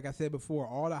 Because like I said before,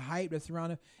 all the hype that's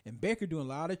around him, and Baker doing a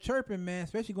lot of chirping, man,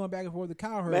 especially going back and forth with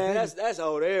Cowherd. Man, that's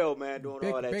Odell, man, doing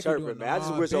all that chirping, man. I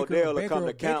just wish Odell would come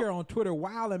to count. Baker on Twitter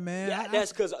wilding, man. Yeah,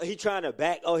 that's because he trying to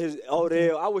back his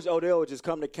Odell. I wish Odell would just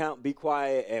come to count, be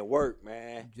quiet, and work,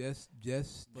 man.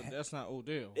 But that's not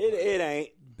Odell. It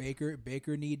ain't.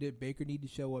 Baker need to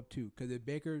show up too, because if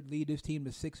Baker lead this team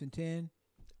to 6-10,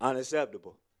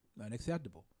 unacceptable.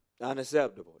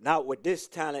 Not with this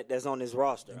talent that's on his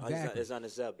roster. Exactly. It's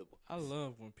unacceptable. I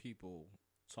love when people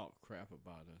talk crap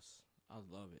about us. I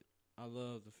love it. I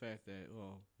love the fact that,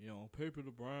 well, on paper the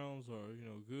Browns are,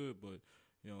 good, but,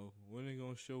 when they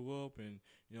going to show up and,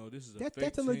 this is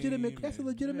that's a legitimate question,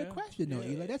 though.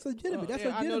 Yeah. That's legitimate. That's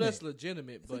legitimate. I know that's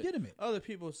legitimate, but legitimate. Other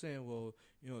people are saying, well,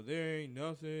 there ain't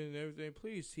nothing and everything.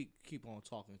 Please keep on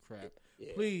talking crap.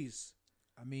 Yeah. Please.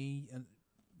 I mean,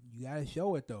 you got to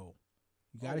show it, though.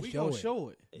 You gotta show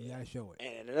it. You gotta show it.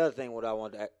 And another thing,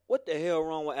 what the hell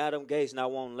wrong with Adam Gase not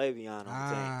wanting Le'Veon on the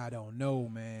team? I don't know,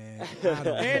 man.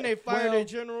 And they fired their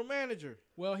general manager.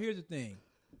 Well, here's the thing.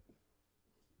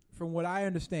 From what I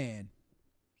understand,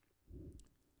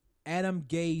 Adam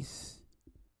Gase.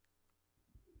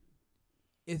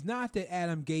 It's not that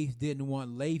Adam Gase didn't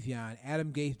want Le'Veon.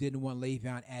 Adam Gase didn't want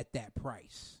Le'Veon at that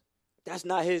price. That's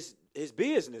not his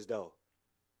business, though.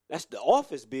 That's the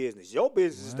office business. Your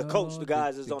business is to coach the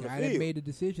guys that's on the field. The guy that made the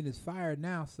decision is fired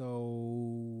now,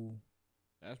 so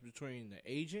that's between the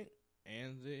agent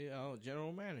and the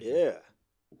general manager. Yeah,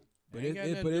 but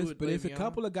it's a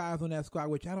couple of guys on that squad,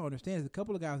 which I don't understand. There's a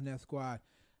couple of guys on that squad,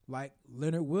 like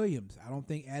Leonard Williams. I don't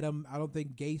think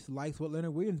Gase likes what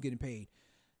Leonard Williams getting paid.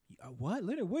 What?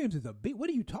 Leonard Williams is a big. What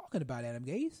are you talking about, Adam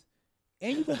Gase?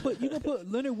 And you gonna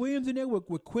put Leonard Williams in there with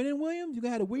Quinnen Williams? You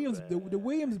gonna have the Williams the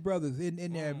Williams brothers in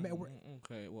there.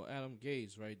 Okay, well Adam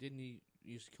Gase, right? Didn't he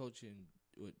used to coach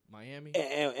with Miami?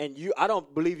 And I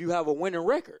don't believe you have a winning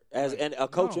record as a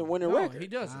coaching winning record. He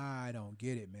doesn't. I don't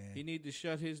get it, man. He need to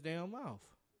shut his damn mouth.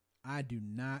 I do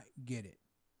not get it.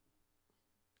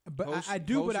 But I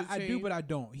do, but I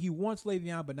don't. He wants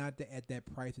Le'Veon, but not at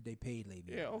that price that they paid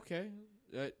Le'Veon. Yeah, okay,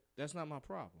 that's not my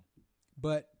problem.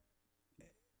 But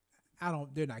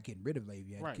they're not getting rid of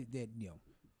Le'Veon. Right.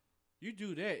 You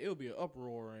do that, it'll be an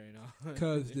uproar and but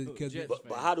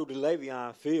how do the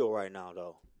Le'Veon feel right now,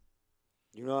 though?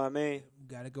 You know what I mean?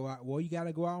 Got to go out. Well, you got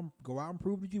to go out and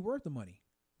prove that you're worth the money.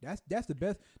 That's the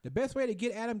best. The best way to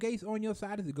get Adam Gase on your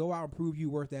side is to go out and prove you're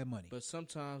worth that money. But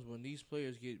sometimes when these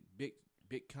players get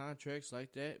big contracts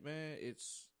like that, man,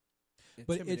 it's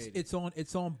intimidating. But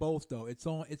it's on both though. It's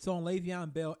on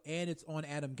Le'Veon Bell and it's on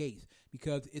Adam Gase,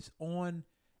 because it's on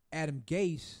Adam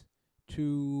Gase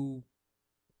to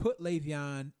put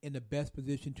Le'Veon in the best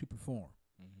position to perform.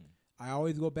 Mm-hmm. I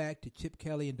always go back to Chip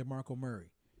Kelly and DeMarco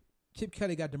Murray. Chip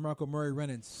Kelly got DeMarco Murray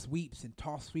running sweeps and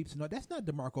toss sweeps and all. That's not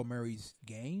DeMarco Murray's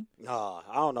game. No,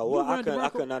 I don't know. Well, I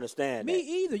couldn't understand me that.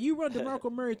 either. You run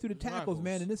DeMarco Murray through the tackles,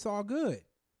 man, and it's all good.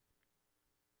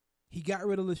 He got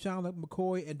rid of LaShawn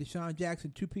McCoy and Deshaun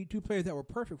Jackson, two players that were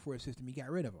perfect for his system. He got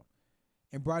rid of them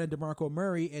and brought in DeMarco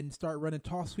Murray and start running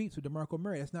toss sweeps with DeMarco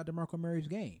Murray. That's not DeMarco Murray's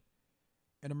game.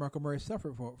 and DeMarco Murray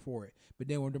suffered for it. But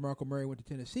then when DeMarco Murray went to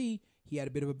Tennessee, he had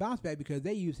a bit of a bounce back because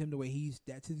they used him the way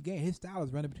that's his game. His style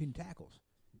is running between tackles.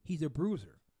 He's a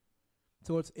bruiser.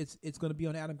 So it's going to be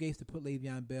on Adam Gase to put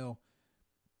Le'Veon Bell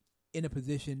in a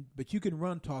position, but you can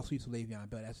run toss sweeps with Le'Veon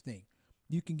Bell. That's the thing.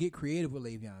 You can get creative with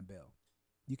Le'Veon Bell.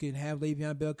 You can have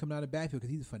Le'Veon Bell come out of the backfield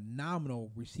because he's a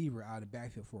phenomenal receiver out of the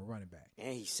backfield for a running back.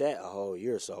 And he sat a whole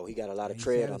year, so he got a lot of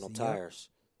tread on them tires.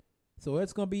 So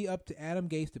it's going to be up to Adam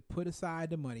Gase to put aside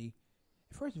the money.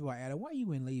 First of all, Adam, why are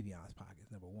you in Le'Veon's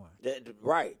pockets, number one?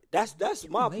 Right. That's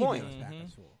my point.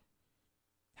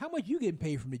 How much you getting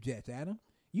paid from the Jets, Adam?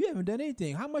 You haven't done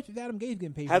anything. How much is Adam Gase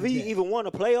getting paid? Have from the he Jets? even won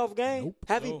a playoff game? Nope.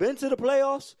 Have he been to the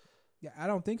playoffs? Yeah, I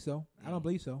don't think so. I don't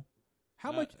believe so.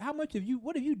 How much have you?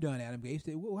 What have you done, Adam Gase?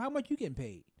 How much you getting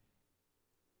paid?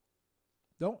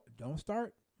 Don't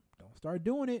start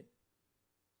doing it.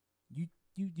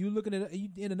 You looking at you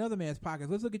in another man's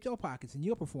pockets. Let's look at your pockets and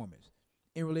your performance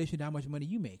in relation to how much money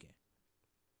you making.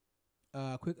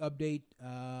 Quick update: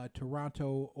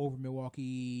 Toronto over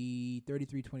Milwaukee,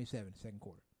 33-27, second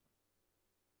quarter.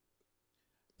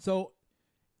 So,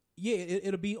 yeah,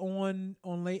 it'll be on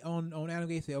Adam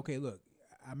Gase. Say, okay, look,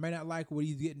 I may not like what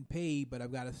he's getting paid, but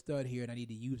I've got a stud here, and I need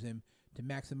to use him to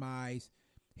maximize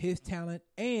his talent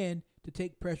and to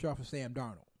take pressure off of Sam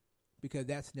Darnold because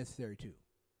that's necessary too.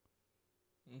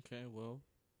 Okay, well,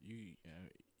 you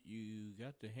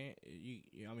got the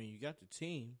you got the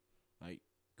team. Like,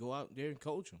 go out there and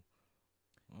coach them.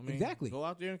 Exactly. Go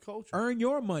out there and coach them. Earn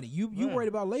your money. You worried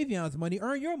about Le'Veon's money?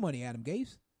 Earn your money, Adam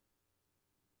Gase.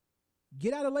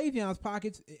 Get out of Le'Veon's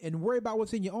pockets and worry about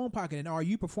what's in your own pocket. And are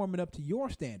you performing up to your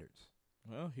standards?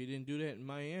 Well, he didn't do that in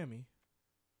Miami.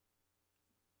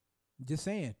 Just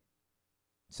saying.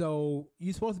 So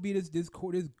you're supposed to be this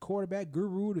quarterback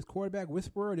guru, this quarterback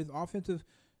whisperer, this offensive.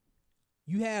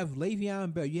 You have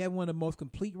Le'Veon Bell. You have one of the most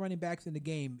complete running backs in the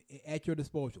game at your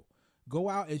disposal. Go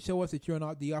out and show us that you're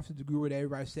not the offensive guru that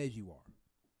everybody says you are.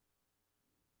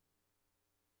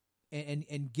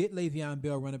 And get Le'Veon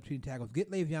Bell run up between tackles.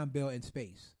 Get Le'Veon Bell in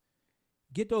space.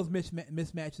 Get those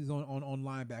mismatches on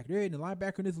linebacker. There ain't a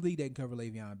linebacker in this league that can cover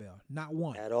Le'Veon Bell. Not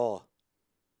one. At all.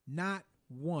 Not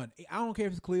one. I don't care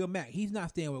if it's Khalil Mack. He's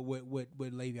not staying with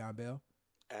Le'Veon Bell.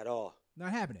 At all.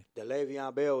 Not happening. The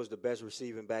Le'Veon Bell is the best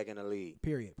receiving back in the league.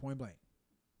 Period. Point blank.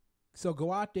 So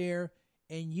go out there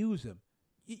and use him.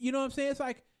 You know what I'm saying? It's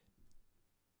like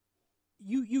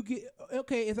you get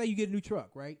okay. It's like you get a new truck,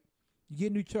 right? You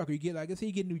get a new truck, or you get let's say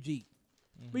you get a new Jeep.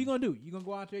 Mm-hmm. What are you gonna do? You're gonna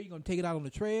go out there. You're gonna take it out on the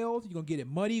trails. You're gonna get it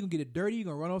muddy. You're gonna get it dirty. You're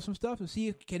gonna run off some stuff and see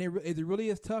if is it really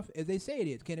as tough as they say it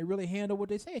is? Can it really handle what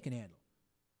they say it can handle?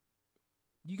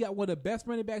 You got one of the best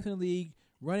running backs in the league,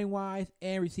 running wise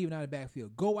and receiving out of the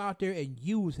backfield. Go out there and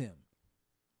use him.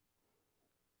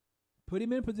 Put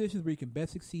him in positions where he can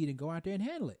best succeed and go out there and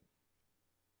handle it.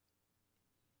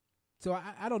 So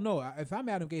I don't know. If I'm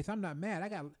Adam Gase, I'm not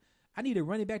mad. I need a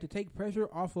running back to take pressure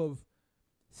off of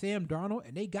Sam Darnold,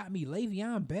 and they got me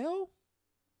Le'Veon Bell?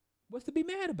 What's to be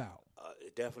mad about?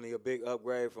 Definitely a big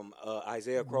upgrade from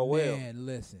Isaiah Crowell. Man,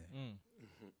 listen.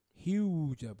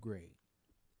 Huge upgrade.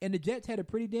 And the Jets had a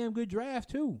pretty damn good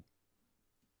draft, too.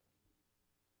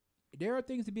 There are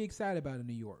things to be excited about in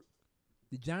New York.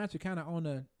 The Giants are kind of on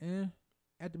the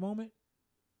at the moment.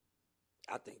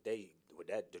 I think the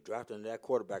drafting of that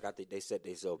quarterback, I think they set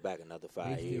themselves back another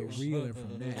 5 years. They still reeling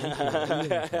from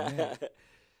that.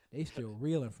 They still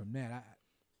reeling from that.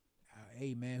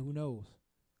 Hey man, who knows?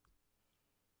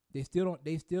 They still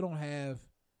don't have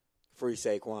free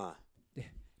Saquon.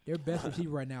 Their best receiver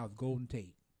right now is Golden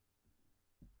Tate.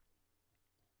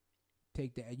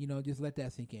 Take that, just let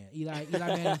that sink in. Eli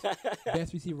Manning's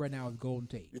best receiver right now is Golden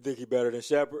Tate. You think he better than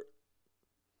Shepard?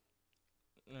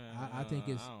 I think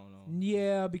it's I don't know.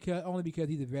 Yeah, only because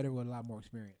he's a veteran with a lot more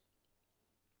experience.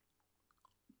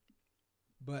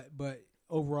 But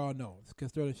overall, no, because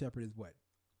Sterling Shepard is what?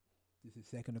 This is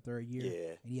second or third year,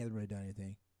 yeah, and he hasn't really done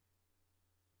anything.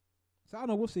 So I don't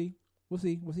know. We'll see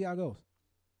how it goes.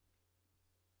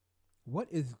 What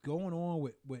is going on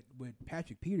with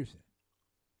Patrick Peterson?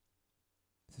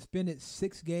 Suspended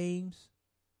 6 games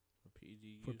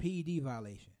for PED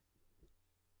violation.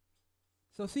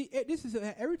 So see, this is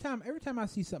every time I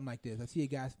see something like this, I see a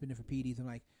guy suspended for PEDs. I'm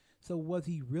like, so was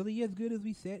he really as good as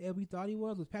we thought he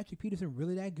was? Was Patrick Peterson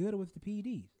really that good, or was it the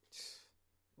PEDs?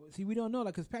 Well, see, we don't know,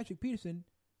 because Patrick Peterson,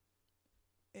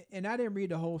 and I didn't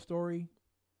read the whole story,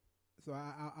 so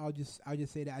I'll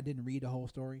just say that I didn't read the whole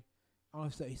story. I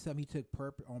don't know if something he took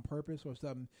on purpose or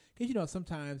something, because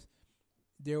sometimes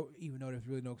there, even though there's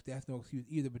really that's no excuse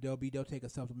either, but they'll take a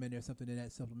supplement or something in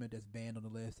that supplement that's banned on the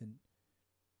list, and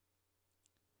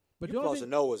But you're supposed to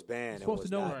know what's banned. You're supposed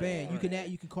to know what's banned.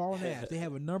 You can call and ask. They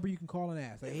have a number you can call and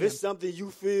ask. Like, if it's something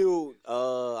you feel, I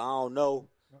don't know,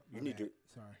 you need bad. to.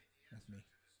 Sorry, that's me.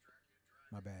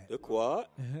 My bad. The quad.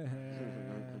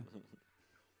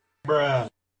 Bruh.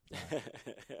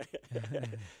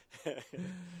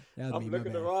 I'm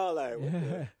looking around like, what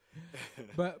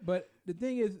the? But the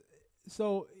thing is,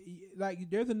 so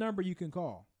like, there's a number you can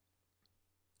call.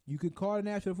 You could call the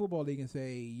National Football League and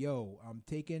say, "Yo, I'm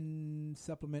taking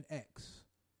supplement X.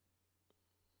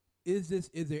 Is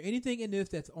there anything in this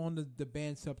that's on the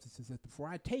banned substances? Before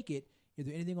I take it, is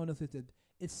there anything on this that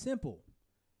it's simple?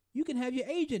 You can have your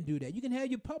agent do that. You can have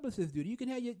your publicist do that. You can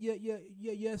have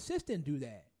your assistant do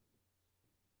that.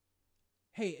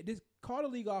 Hey, just call the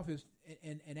league office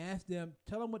and ask them,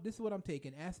 tell them this is what I'm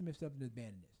taking. Ask them if something is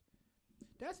banned in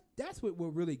this. That's what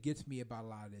really gets me about a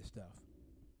lot of this stuff.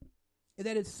 Is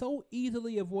that it's so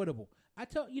easily avoidable. I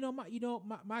tell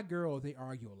my girls, they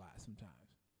argue a lot sometimes.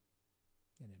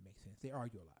 And it makes sense. They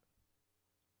argue a lot.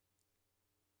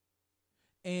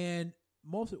 And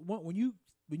when you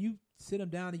sit them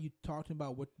down and you talk to them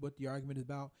about what the argument is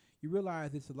about, you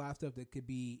realize it's a lot of stuff that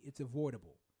it's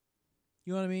avoidable.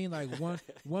 You know what I mean? Like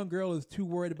one girl is too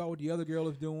worried about what the other girl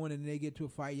is doing, and they get to a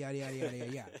fight, yada yada yada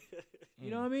yada yada.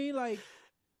 You know what I mean? Like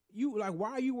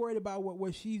why are you worried about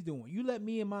what she's doing? You let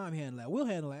me and mom handle that. We'll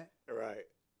handle that. Right.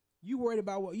 You worried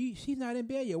about she's not in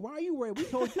bed yet. Why are you worried? We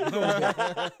told you to go to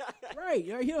bed. Right.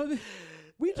 You know,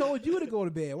 we told you to go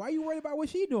to bed. Why are you worried about what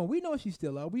she's doing? We know she's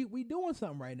still up. We doing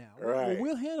something right now. Right.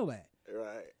 We'll handle that.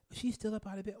 Right. She's still up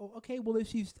out of bed. Oh, okay. Well, if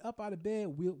she's up out of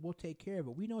bed, we'll take care of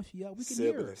it. We know she up. We can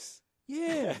hear her.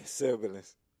 Yeah.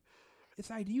 Siblings. It's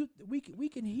like we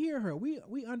can hear her. We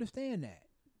understand that.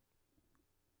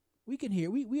 We can hear.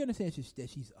 We understand that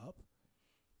she's up.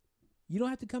 You don't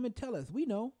have to come and tell us. We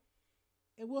know.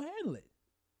 And we'll handle it.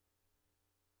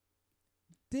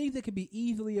 Things that can be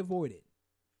easily avoided.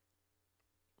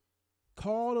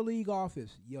 Call the league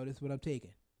office. Yo, this is what I'm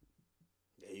taking.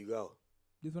 There you go.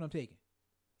 This is what I'm taking.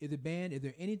 Is it banned? Is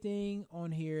there anything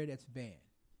on here that's banned?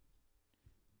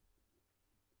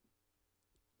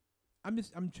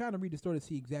 I'm trying to read the story to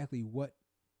see exactly what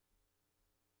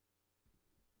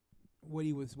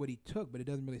he took, but it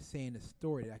doesn't really say in the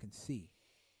story that I can see.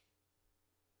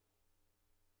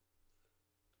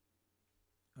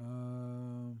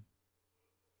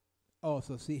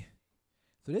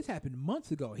 So this happened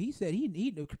months ago. He said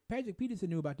Patrick Peterson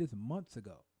knew about this months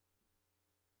ago.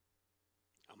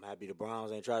 I'm happy the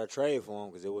Browns ain't try to trade for him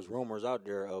because there was rumors out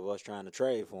there of us trying to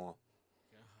trade for him.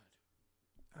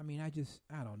 I mean, I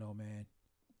don't know, man.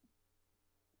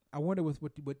 I wonder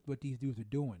what these dudes are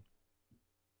doing.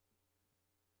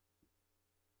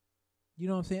 You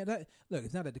know what I'm saying? Look,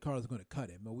 it's not that the Cardinals are going to cut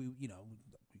him, but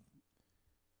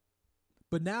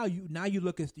But now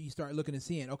you start looking and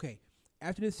seeing, okay,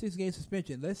 after this 6-game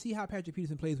suspension, let's see how Patrick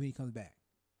Peterson plays when he comes back.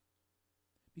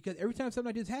 Because every time something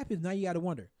like this happens, now you got to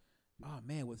wonder, oh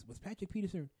man, was Patrick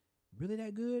Peterson really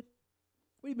that good?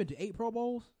 What, he been to 8 Pro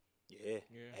Bowls? Yeah.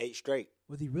 8 straight.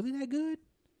 Was he really that good,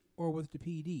 or was it the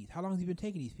PEDs? How long has he been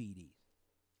taking these PEDs?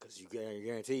 Because you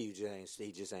guarantee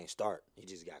he just ain't start. He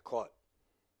just got caught.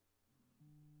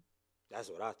 That's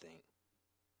what I think.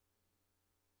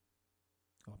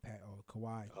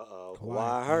 Kawhi.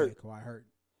 Kawhi hurt. Yeah, Kawhi hurt.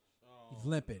 He's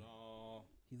limping.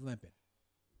 He's limping.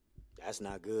 That's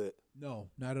not good. No,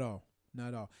 not at all. Not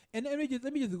at all. And let me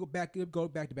just go back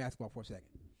to basketball for a second.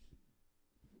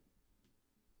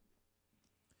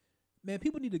 Man,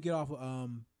 people need to get off of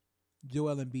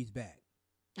Joel Embiid's back.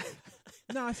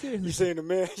 Nah, seriously. You seen the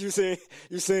man? You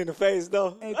seen the face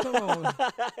though? Hey, come on.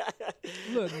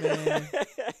 Look, man.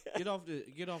 Get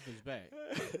off his back.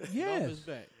 Yes. Get off his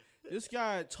back. This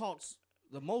guy talks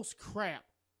the most crap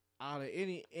out of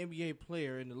any NBA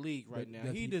player in the league right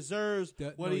now. He deserves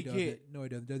what he gets. No, he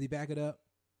doesn't. Does he back it up?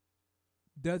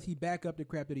 Does he back up the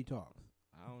crap that he talks?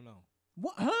 I don't know.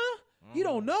 What? Huh? You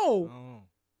don't know? I don't know.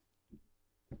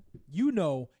 You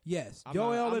know, yes. I'm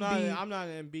not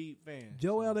an Embiid fan.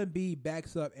 Joel Embiid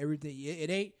backs up everything. It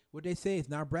ain't what they say. It's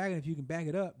not bragging if you can back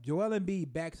it up. Joel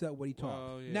Embiid backs up what he talks.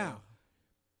 Well, yeah. Now,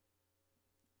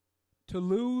 to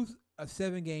lose a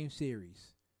 7-game series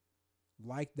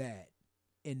like that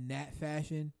in that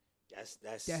fashion,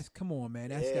 that's come on, man.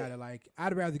 That's gotta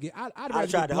I'd rather get. I'd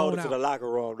try to hold it to the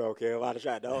locker room though, Kev. I'd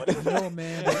try to hold it. No,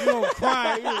 man. You don't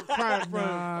cry. You don't cry in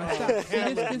front of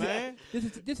cameras, man. This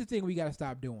is the thing we gotta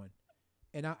stop doing.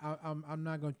 And I'm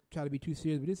not gonna try to be too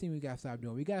serious, but this thing we gotta stop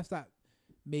doing. We gotta stop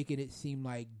making it seem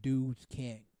like dudes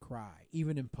can't cry,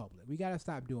 even in public. We gotta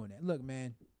stop doing that. Look,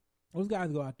 man, those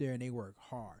guys go out there and they work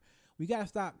hard. We gotta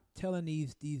stop telling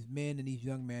these men and these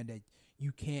young men that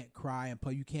you can't cry and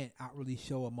play. You can't outwardly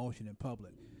show emotion in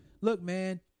public. Look,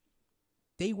 man,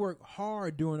 they work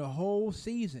hard during the whole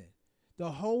season.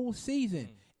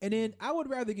 And then I would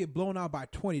rather get blown out by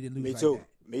 20 than lose that.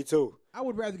 Me too. I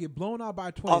would rather get blown out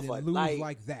by 20 than lose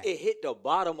like that. It hit the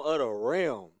bottom of the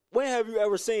rim. When have you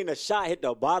ever seen a shot hit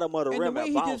the bottom of the rim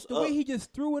and bounce up? The way he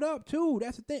just threw it up, too.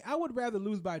 That's the thing. I would rather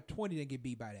lose by 20 than get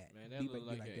beat by that. Man, that looked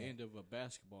like the end of a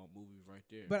basketball movie right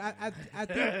there. But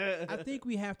I think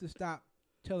we have to stop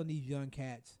telling these young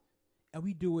cats, and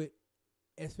we do it,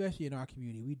 especially in our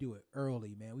community, we do it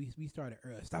early, man. We started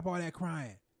early. Stop all that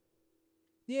crying.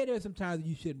 Yeah, there's some times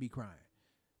you shouldn't be crying.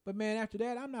 But, man, after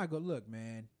that, I'm not going to look,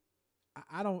 man.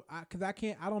 I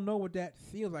don't know what that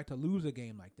feels like to lose a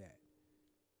game like that.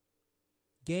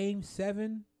 Game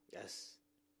 7, yes,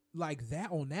 like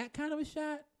that on that kind of a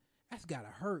shot, that's gotta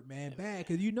hurt, man, bad.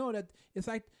 Because you know that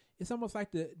it's almost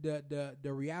like the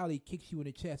reality kicks you in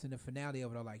the chest in the finale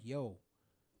of it. I'm like, yo,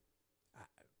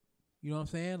 you know what I'm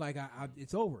saying? Like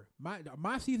it's over.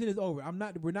 My season is over.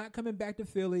 We're not coming back to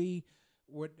Philly.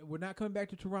 We're not coming back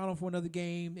to Toronto for another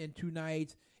game in 2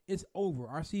 nights. It's over.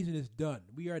 Our season is done.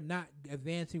 We are not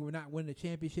advancing. We're not winning the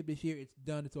championship this year. It's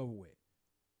done. It's over with.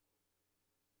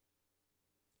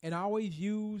 And I always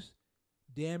use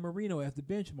Dan Marino as the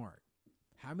benchmark.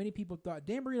 How many people thought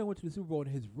Dan Marino went to the Super Bowl in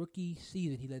his rookie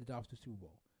season? He led it off to the Super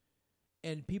Bowl.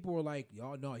 And people were like,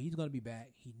 y'all know he's going to be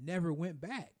back. He never went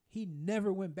back.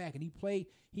 And he played.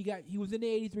 He was in the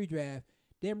 83 draft.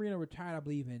 Dan Marino retired, I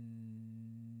believe,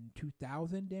 in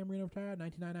 2000. Dan Marino retired,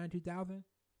 1999, 2000.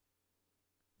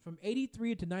 From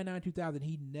 83 to 99, 2000,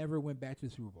 he never went back to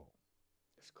the Super Bowl.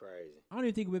 That's crazy. I don't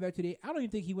even think he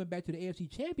went back to the AFC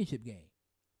Championship game.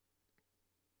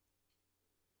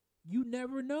 You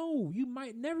never know. You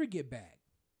might never get back.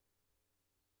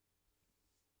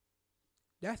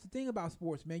 That's the thing about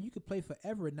sports, man. You could play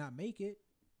forever and not make it.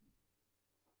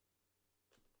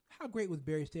 How great was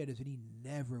Barry Sanders that he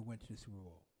never went to the Super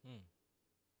Bowl?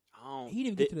 He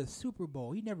didn't get to the Super Bowl.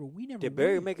 We never. Did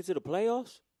Barry make it to the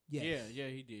playoffs? Yes. Yeah,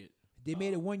 he did. They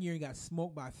made it one year and got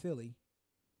smoked by Philly,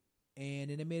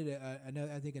 and then they made it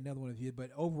another one of you.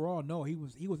 But overall, no, he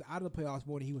was out of the playoffs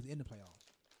more than he was in the playoffs.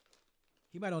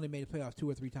 He might only made the playoffs 2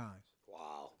 or 3 times.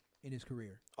 Wow. In his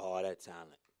career. All that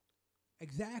talent.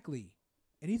 Exactly.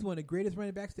 And he's one of the greatest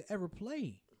running backs to ever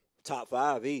play. Top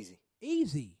 5, easy.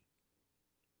 Easy.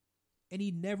 And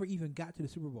he never even got to the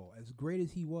Super Bowl, as great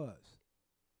as he was.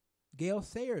 Gale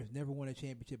Sayers never won a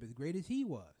championship as great as he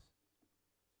was.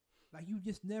 Like, you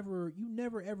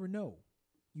never ever know.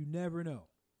 You never know.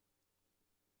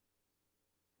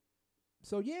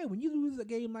 So, yeah, when you lose a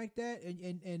game like that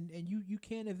and you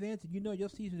can't advance and you know your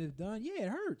season is done, yeah, it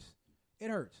hurts. It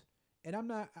hurts. And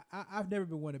I've never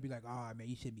been one to be like, oh, man,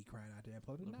 you shouldn't be crying out there in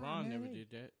public. LeBron never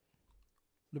did that.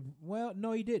 Well,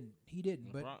 no, he didn't. He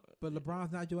didn't. LeBron, but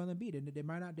LeBron's not Joel Embiid. They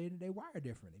might not. They wire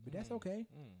differently, but that's okay. Okay.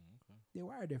 They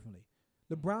wire differently.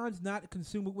 LeBron's not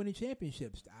consumed with winning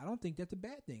championships. I don't think that's a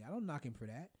bad thing. I don't knock him for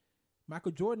that.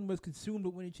 Michael Jordan was consumed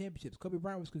with winning championships. Kobe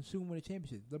Bryant was consumed with winning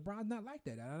championships. LeBron's not like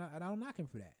that. I don't knock him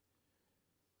for that.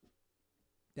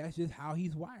 That's just how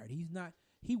he's wired. He's not.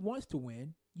 He wants to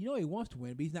win. You know he wants to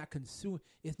win, but he's not consumed.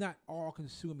 It's not all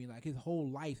consuming. Like his whole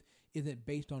life isn't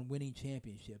based on winning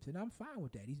championships, and I'm fine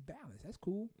with that. He's balanced. That's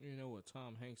cool. You know what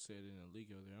Tom Hanks said in A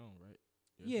League of Their Own, right?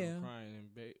 There's no crying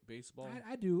in baseball.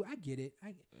 I do. I get it.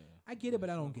 I get it, but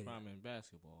I don't get it. Crying in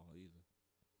basketball either.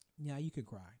 Yeah, you can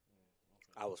cry.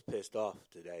 I was pissed off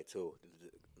today too.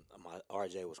 My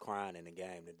RJ was crying in the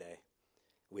game today.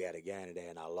 We had a game today,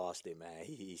 and I lost it, man.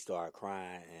 He started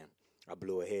crying, and I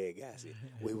blew a head gasket.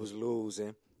 We was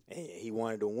losing, and he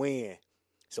wanted to win,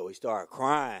 so he started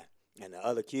crying, and the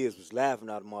other kids was laughing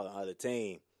at him on the other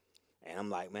team. And I'm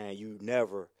like, man, you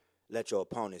never let your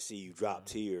opponent see you drop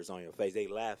tears on your face. They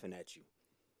laughing at you.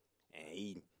 And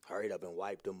he hurried up and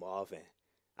wiped them off, and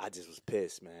I just was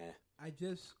pissed, man.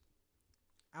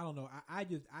 I don't know. I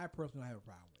personally have a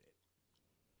problem with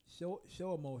it.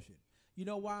 Show emotion. You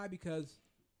know why? Because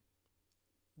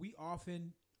we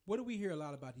often, what do we hear a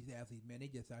lot about these athletes, man? They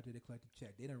just out there to collect a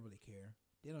check. They don't really care.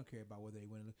 They don't care about whether they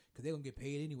win because they're going to get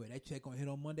paid anyway. That check going to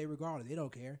hit on Monday regardless. They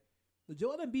don't care. But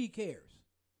Joel Embiid cares.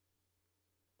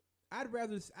 I'd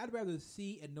rather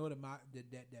see and know that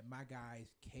my guys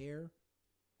care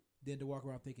than to walk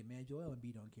around thinking, man, Joel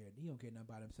Embiid don't care. He don't care nothing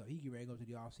about himself. He get ready to go to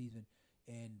the offseason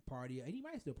and party. And he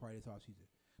might still party this offseason.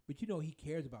 But you know he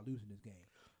cares about losing this game.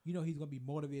 You know he's going to be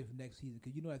motivated for next season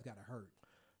because you know that's got to hurt.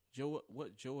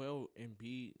 What Joel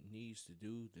Embiid needs to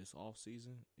do this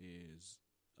offseason is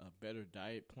a better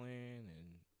diet plan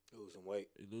and losing weight.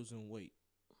 Lose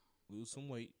some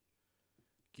weight.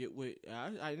 Get with.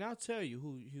 I'll tell you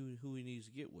who he needs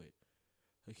to get with.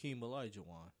 Hakeem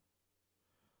Olajuwon.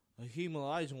 Hakeem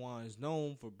Olajuwon is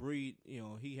known for he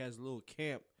has a little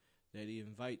camp that he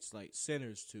invites like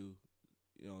centers to,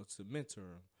 to mentor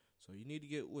him. So you need to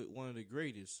get with one of the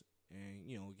greatest and,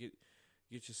 get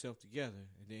yourself together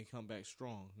and then come back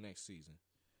strong next season.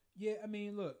 Yeah, I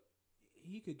mean, look,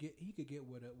 he could get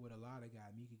with a lot of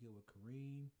guys. He could get with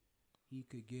Kareem. He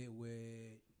could get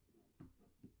with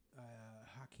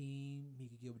Hakeem. He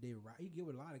could get with David Wright. He could get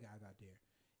with a lot of guys out there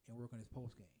and work on his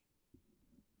post game.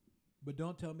 But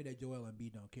don't tell me that Joel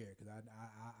Embiid don't care, because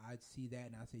I see that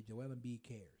and I say Joel Embiid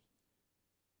cares,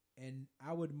 and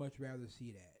I would much rather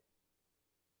see that.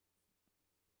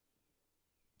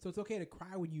 So it's okay to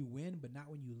cry when you win, but not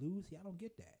when you lose. See, I don't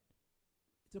get that.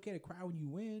 It's okay to cry when you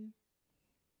win.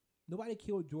 Nobody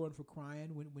killed Jordan for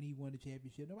crying when he won the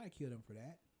championship. Nobody killed him for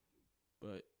that.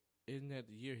 But isn't that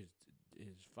the year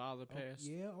his father passed?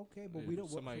 Yeah, okay, but we don't.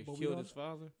 Somebody but killed his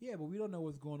father. Yeah, but we don't know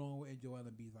what's going on in Joel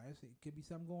Embiid's life. It could be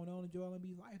something going on in Joel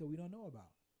Embiid's life that we don't know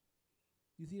about.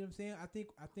 You see what I'm saying? I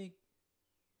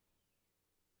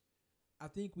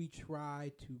think we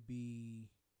try to be.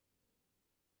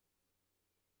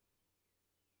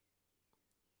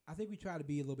 I think we try to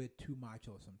be a little bit too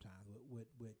macho sometimes with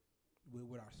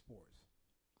our sports.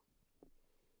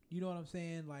 You know what I'm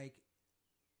saying? Like,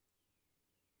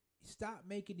 stop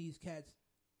making these cats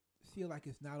feel like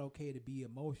it's not okay to be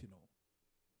emotional.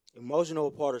 Emotional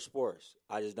part of sports.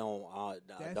 I just don't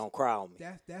cry on me.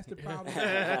 That's the problem.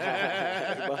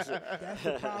 That's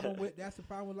the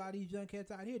problem with a lot of these young cats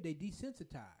out here. They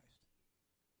desensitized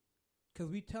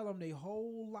because we tell them their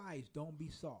whole lives don't be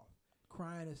soft.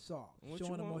 Crying is soft.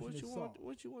 Showing emotion is soft.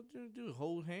 What you want them to do?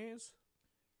 Hold hands?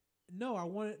 No, I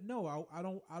want it. No, I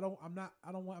don't. I'm not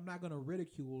going to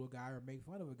ridicule a guy or make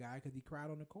fun of a guy because he cried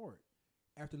on the court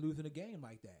after losing a game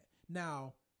like that.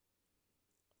 Now,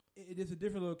 it is a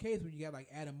different little case when you got like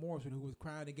Adam Morrison, who was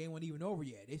crying. The game wasn't even over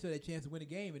yet. They still had a chance to win the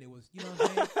game, and it was, you know what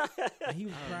I'm saying? And he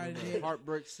was crying in there.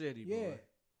 Heartbreak City. Yeah,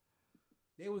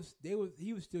 boy.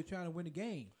 He was still trying to win the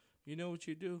game. You know what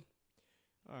you do?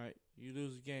 All right, you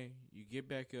lose the game, you get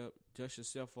back up, dust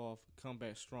yourself off, come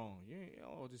back strong. You ain't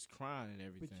all just crying and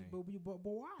everything. But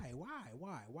why?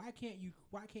 Why can't you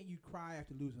cry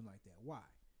after losing like that? Why?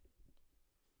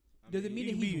 Does it mean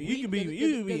that he's weak? You can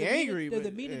be angry. Does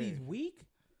it mean that he's weak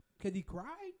because he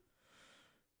cried?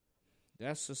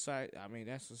 That's society. I mean,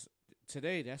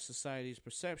 today. That's society's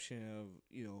perception of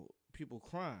people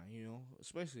crying.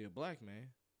 Especially a black man.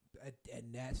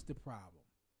 And that's the problem.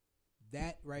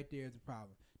 That right there is the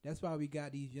problem. That's why we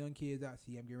got these young kids out.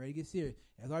 See, I'm getting ready to get serious.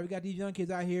 That's why we got these young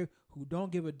kids out here who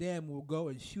don't give a damn. Will go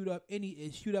and shoot up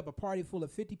a party full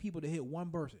of 50 people to hit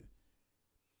one person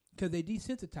because they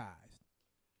desensitized.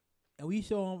 And we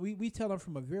show them. We tell them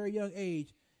from a very young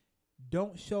age,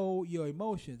 don't show your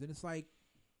emotions. And it's like,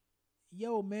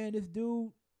 yo, man, this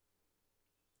dude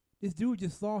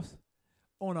just lost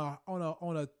on a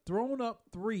thrown up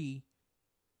three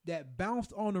that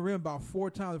bounced on the rim about 4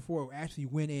 times before it actually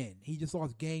went in. He just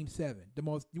lost Game 7. The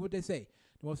most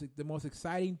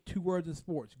exciting 2 words in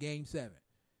sports. Game 7.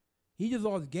 He just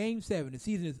lost Game 7. The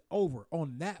season is over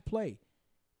on that play.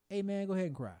 Hey man, go ahead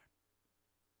and cry.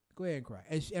 Go ahead and cry.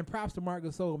 And props to Marc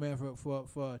Gasol, man, for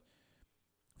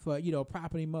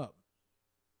propping him up.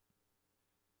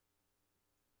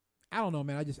 I don't know,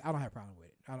 man. I don't have a problem with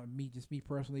it. Me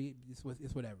personally. It's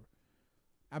whatever.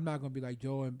 I'm not going to be like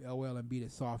Joel Embiid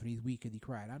is soft and he's weak because he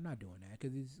cried. I'm not doing that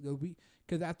because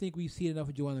I think we've seen enough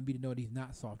of Joel Embiid to know that he's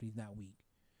not soft, he's not weak.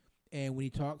 And when he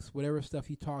talks, whatever stuff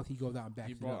he talks, he goes out and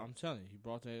backs it up. I'm telling you, he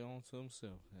brought that on to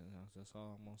himself. That's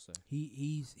all I'm going to say.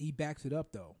 He backs it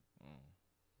up, though.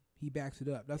 He backs it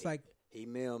up. That's like... He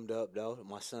memed up, though.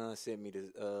 My son sent me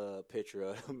the picture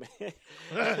of him, man.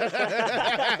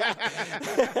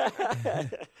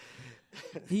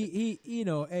 he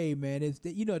hey man, it's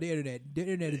the internet. The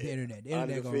internet is the internet. The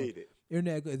internet undefeated.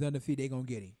 Internet is undefeated. They're gonna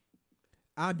get him.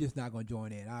 I'm just not gonna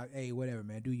join in. Hey, whatever,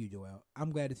 man. Do you, Joel?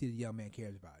 I'm glad to see the young man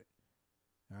cares about it.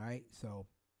 All right, so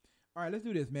all right, let's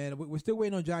do this, man. We're still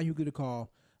waiting on John Hughly to call.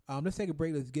 Let's take a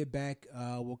break. Let's get back.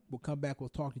 We'll come back. We'll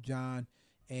talk to John,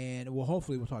 and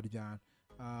hopefully we'll talk to John.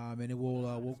 And then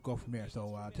we'll go from there.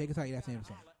 So take us out. That's the name of the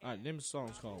song. All right, the name of the song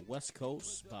is called West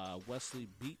Coast by Wesley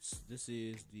Beats. This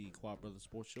is the Quad Brothers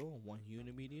Sports Show on One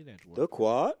Unit Media Network. The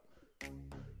Quad.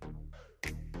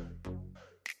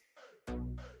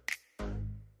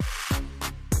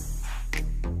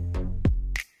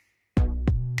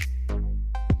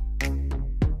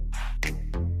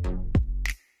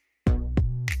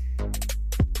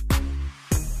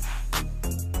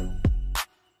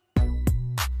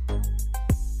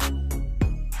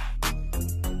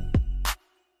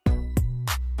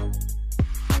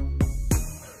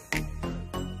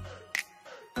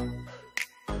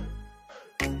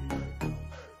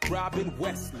 Robin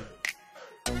Wesley.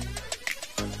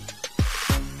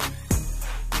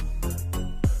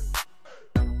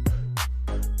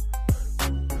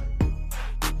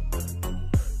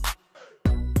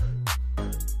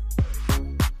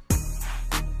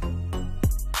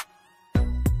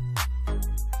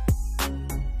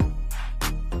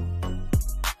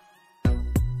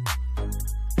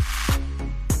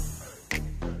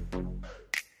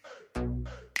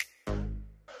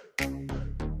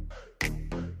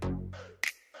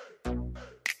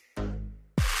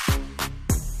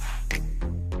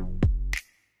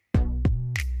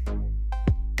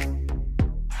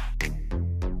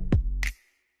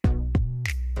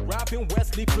 Robin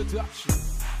Wesley Production.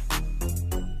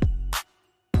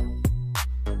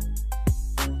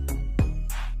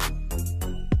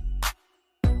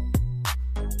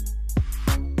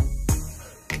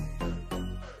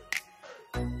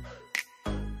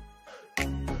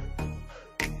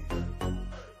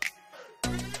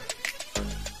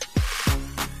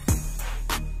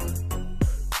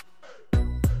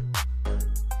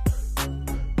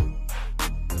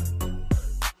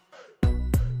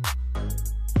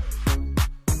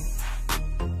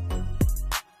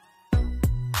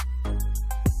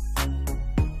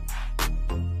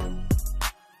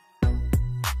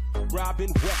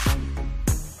 Robin Wesley.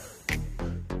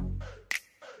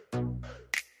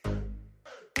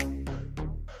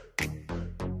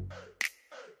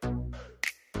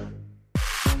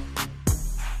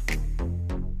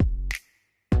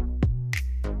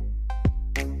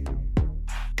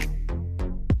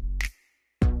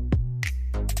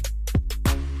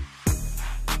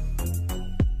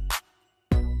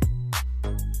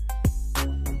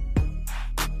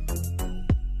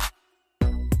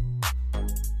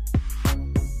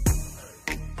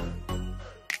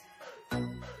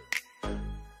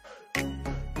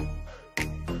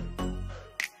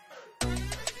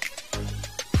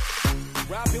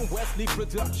 Robin Wesley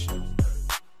Production.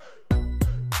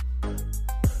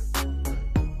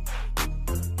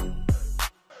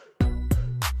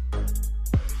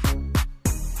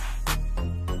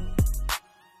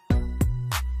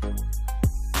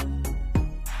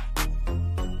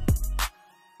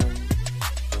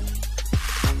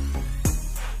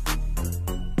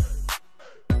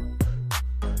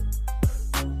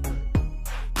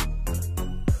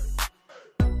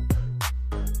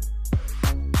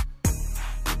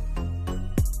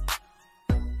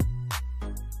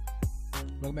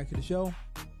 Welcome back to the show.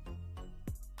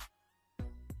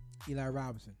 Eli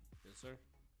Robinson. Yes, sir.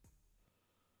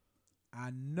 I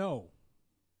know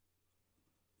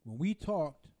when we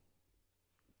talked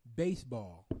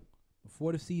baseball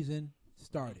before the season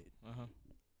started,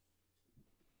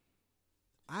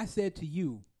 I said to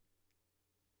you,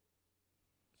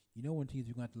 you know one teams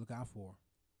you're going to have to look out for?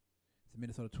 It's the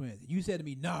Minnesota Twins. You said to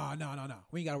me, no.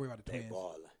 We ain't got to worry about the Twins.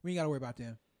 We ain't got to worry about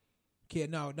them.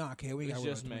 Kid, no, kid, we ain't got to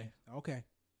worry about the Twins. Okay.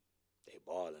 They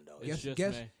balling though.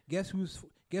 Guess who's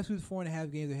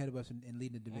 4.5 games ahead of us in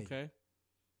leading the division? Okay.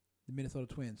 The Minnesota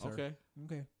Twins, sir.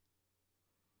 Okay.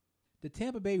 The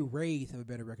Tampa Bay Rays have a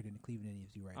better record than the Cleveland Indians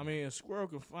do right now. I mean, a squirrel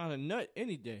can find a nut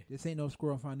any day. This ain't no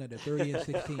squirrel find nut. They're 30 and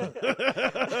 16.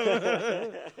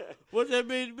 What's that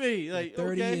mean to me? Like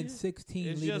 30 and 16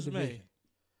 it's leading just the division.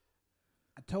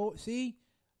 Me.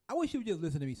 I wish you would just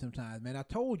listen to me sometimes, man. I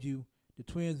told you the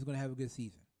Twins are going to have a good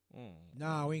season.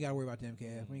 Nah, we ain't got to worry about them,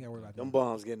 Cav. We ain't got to worry about them. Them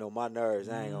bums getting on my nerves.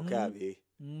 I ain't going to copy.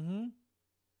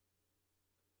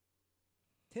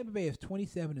 Tampa Bay is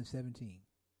 27 and 17.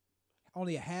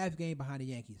 Only a half game behind the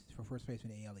Yankees for first place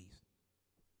in the AL East.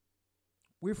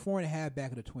 We're 4.5 back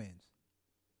of the Twins.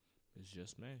 It's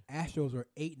just me. Astros are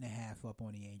 8.5 up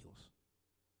on the Angels.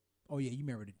 Oh, yeah, you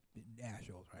remember the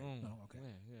Astros, right? No, okay.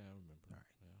 Yeah, I remember. All right.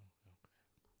 Yeah, okay.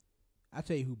 I'll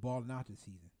tell you who balling out this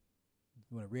season.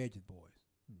 One of the Reds boys.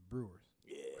 Brewers.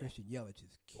 Yeah. Christian Yelich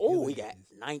is killing. Oh, he got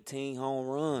 19 home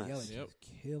runs. Yelich is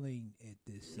killing it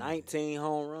this season. 19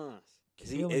 home runs.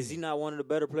 Is he not one of the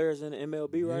better players in the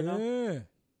MLB right now?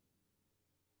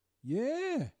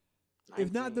 Yeah.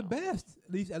 If not the best,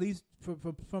 at least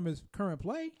from his current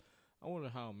play. I wonder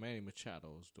how Manny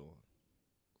Machado is doing.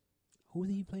 Who is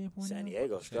he playing for San now?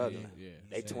 Diego struggling. Yeah.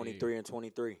 They 23 and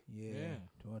 23. Yeah.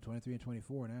 23 and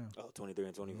 24 now. Oh, 23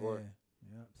 and 24.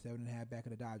 Yeah. 7.5 back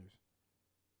of the Dodgers.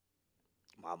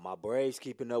 My Braves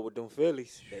keeping up with them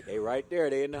Phillies. They right there.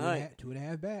 They in the hunt.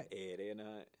 2.5 back. Yeah, they in the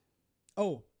hunt.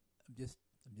 Oh, I'm just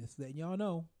letting y'all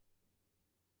know.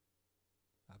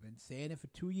 I've been saying it for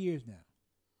 2 years now.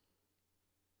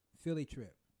 Philly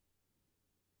trip.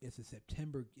 It's a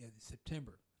September. I'm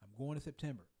going to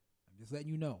September. I'm just letting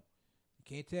you know. You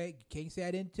can't say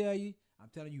I didn't tell you. I'm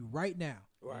telling you right now.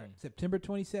 Right. September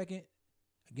 22nd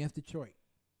against Detroit.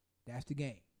 That's the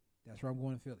game. That's where I'm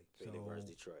going to Philly. Philly versus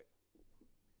Detroit.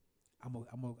 I'm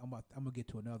gonna get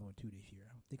to another one too this year.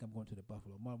 I think I'm going to the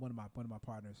Buffalo. One of my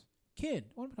partners, Ken.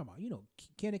 What am I talking about? You know,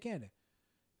 Ken and Canada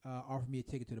offered me a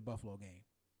ticket to the Buffalo game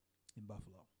in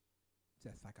Buffalo. So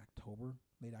that's like October,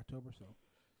 late October. So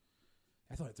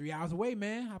that's only 3 hours away,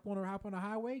 man. Hop on the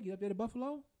highway, get up there to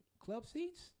Buffalo, club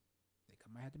seats. Think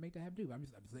I might have to make that happen too. I'm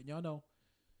just letting y'all know.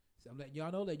 So I'm letting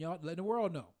y'all know, letting the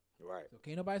world know. Right. So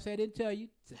can't nobody say I didn't tell you.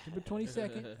 September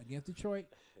 22nd against Detroit,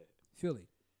 Philly.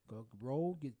 Go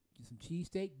roll, get some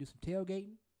cheesesteak, do some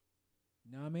tailgating.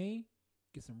 You know what I mean?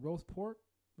 Get some roast pork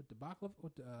with the broccoli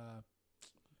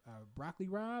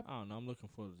rabe. I don't know. I'm looking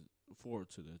forward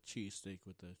to the cheesesteak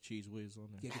with the cheese whiz on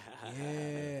there.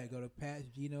 Yeah, go to Pat's,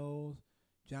 Geno's,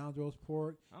 John's roast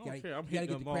pork. I don't care. I'm you gotta hitting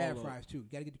get the them crab all fries too.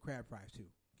 Get the crab fries too.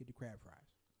 Get the crab fries.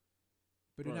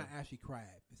 But they're not actually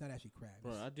crab. It's not actually crab.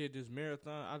 Bro, I did this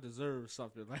marathon. I deserve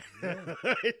something like Yeah.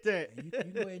 that. And you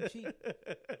go ahead and cheat.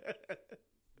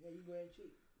 Yeah, you go ahead and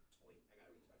cheat. Wait, I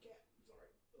gotta reach my cat. Sorry.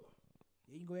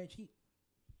 Yeah, you can go ahead and cheat.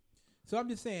 So I'm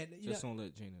just saying. Just don't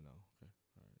let Gina know. Okay.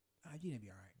 All right. Gina be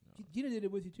all right. No. Gina did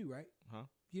it with you too, right? Huh?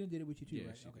 Gina did it with you too, yeah,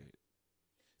 right? She did.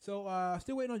 So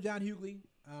still waiting on John Hughly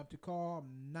to call.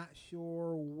 I'm not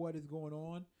sure what is going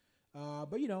on.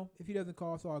 But if he doesn't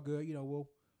call, it's all good.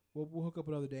 We'll hook up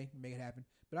another day and make it happen.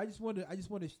 But I just wanted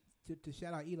to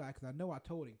shout out Eli because I know I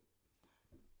told him.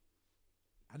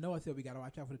 I know I said we got to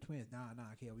watch out for the Twins. Nah,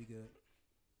 okay, we good.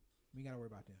 We got to worry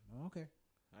about them. Oh, okay.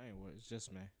 I ain't worried. It's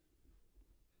just man.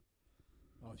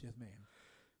 Oh, it's just man.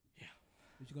 Yeah.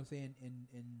 What you gonna say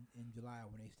in July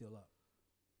when they still up?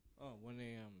 Oh, when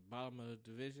they bottom of the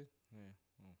division? Yeah.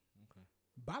 Oh, okay.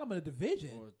 Bottom of the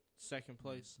division? Or second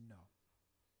place? No.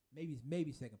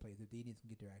 Maybe second place if the Indians can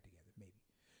get their act together. Maybe.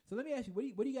 So let me ask you,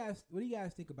 what do you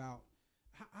guys think about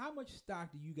how much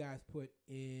stock do you guys put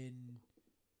into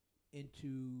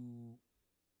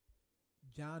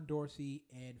John Dorsey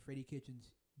and Freddie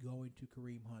Kitchens going to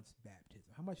Kareem Hunt's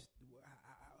baptism? How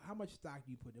much stock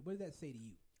do you put in? What does that say to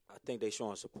you? I think they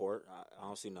showing support. I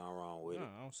don't see nothing wrong with it.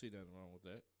 I don't see nothing wrong with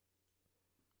that.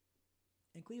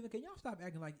 In Cleveland, can y'all stop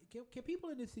acting like can people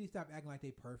in this city stop acting like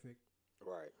they perfect?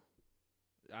 Right.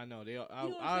 I know they.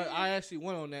 I actually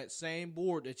went on that same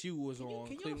board that you was on,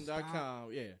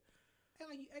 Cleveland.com. Yeah.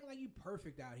 Act like you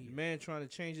perfect out here. The man trying to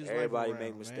change his Everybody life around,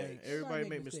 make mistakes. Man. Everybody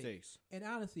make mistakes. And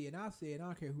honestly, and I'll say it, I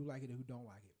don't care who like it or who don't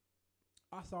like it.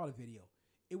 I saw the video.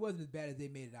 It wasn't as bad as they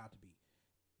made it out to be.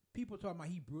 People talking about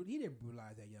he didn't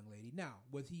brutalize that young lady. Now,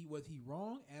 was he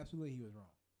wrong? Absolutely, he was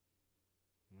wrong.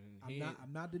 I'm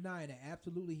not denying that.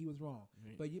 Absolutely, he was wrong.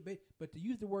 But to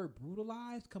use the word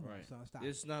brutalize, come on, son, stop.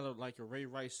 It's not like a Ray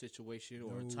Rice situation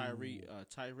or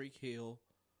Tyreek Hill.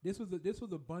 This was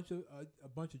a bunch of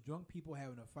drunk people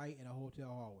having a fight in a hotel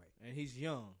hallway. And he's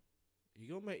young. You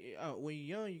gonna make when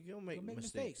you're young, you're gonna make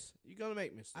mistakes. You're gonna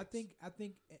make mistakes. I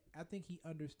think he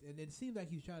understands. And it seems like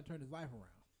he's trying to turn his life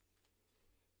around.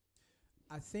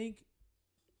 I think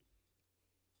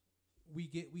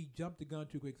we jumped the gun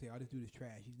too quick. Say, "Oh, this dude is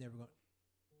trash. He's never going."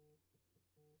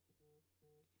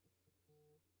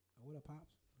 Oh, what up,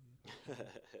 pops?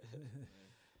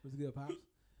 What's good, pops?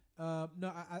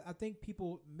 No, I think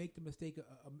people make the mistake.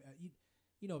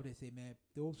 You know what they say, man.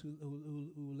 Those who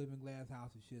live in glass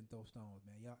houses shouldn't throw stones,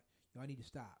 man. Y'all need to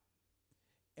stop.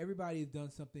 Everybody has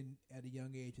done something at a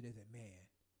young age, and they say, "Man,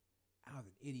 I was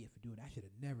an idiot for doing that. I should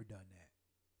have never done that."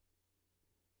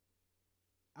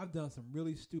 I've done some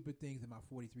really stupid things in my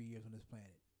 43 years on this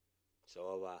planet.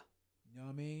 So have I. You know what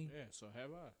I mean? Yeah, so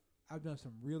have I. I've done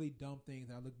some really dumb things,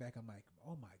 and I look back, I'm like,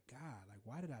 oh my God, like,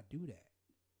 why did I do that?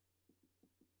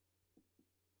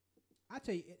 I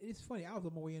tell you, it's funny. I was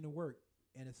on my way into work,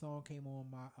 and a song came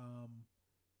on my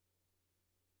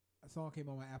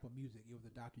Apple Music. It was a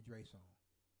Dr. Dre song.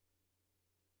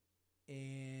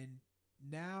 And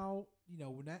now,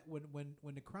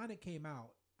 when the Chronic came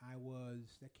out,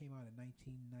 that came out in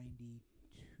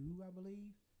 1992, I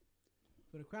believe.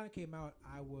 When the Chronic came out,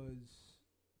 I was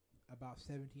about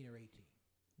 17 or 18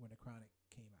 when the Chronic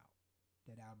came out.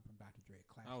 That album from Dr. Dre,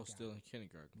 classic. I was still in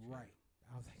kindergarten. Right.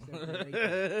 I was like 17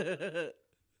 or 18.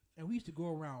 And we used to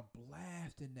go around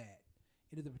blasting that.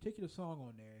 It is a particular song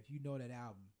on there, if you know that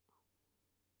album.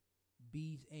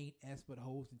 Bees ain't S but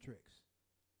hoes and tricks.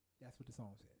 That's what the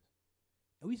song says.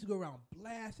 And we used to go around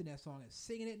blasting that song and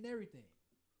singing it and everything.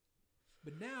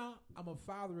 But now I'm a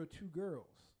father of 2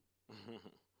 girls.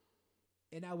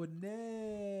 And I would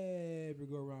never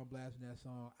go around blasting that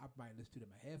song. I might listen to it in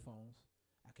my headphones.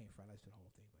 I can't listen to the whole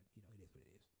thing, but it is what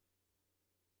it is.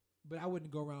 But I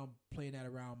wouldn't go around playing that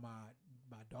around my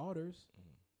daughters.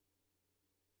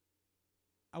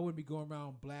 I wouldn't be going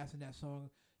around blasting that song,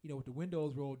 with the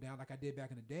windows rolled down like I did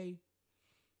back in the day.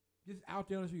 Just out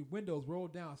there on the street, windows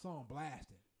rolled down, song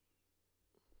blasting.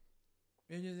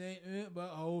 And just ain't but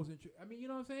hoes and I mean, you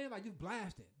know what I'm saying? Like just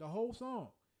blasting the whole song.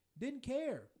 Didn't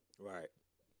care. Right.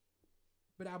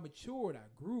 But I matured. I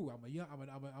grew.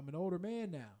 I'm an older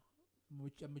man now.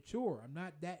 I'm mature. I'm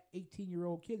not that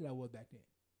 18-year-old kid that I was back then.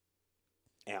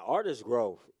 And artists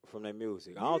grow from their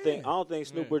music. Yeah. I don't think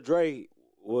Snoop or Dre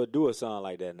would do a song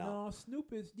like that now. No,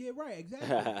 Snoop is right, exactly.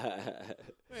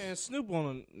 Man, Snoop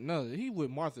on another. He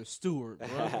with Martha Stewart, bro.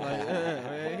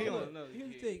 Man, he on another.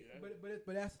 Here's the thing,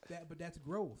 but that's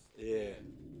growth. Yeah.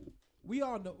 We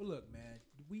all know. Look, man,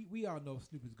 we all know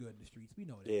Snoop is good in the streets. We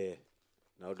know that. Yeah,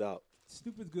 no doubt.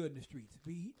 Snoop is good in the streets.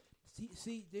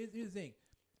 See, here's the thing.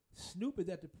 Snoop is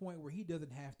at the point where he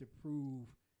doesn't have to prove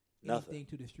anything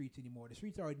to the streets anymore. The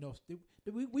streets already know Snoop.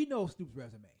 We know Snoop's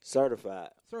resume. Certified.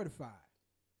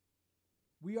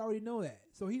 We already know that,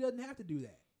 so he doesn't have to do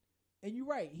that. And you're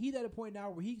right. He's at a point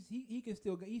now where he can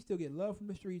still get love from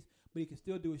the streets, but he can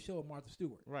still do a show with Martha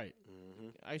Stewart. Right. Mm-hmm.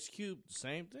 Ice Cube,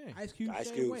 same thing. Ice Cube,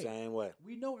 same way.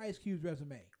 We know Ice Cube's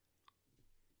resume.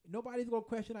 Nobody's gonna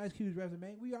question Ice Cube's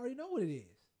resume. We already know what it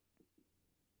is.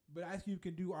 But Ice Cube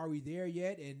can do Are We There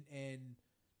Yet? And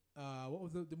what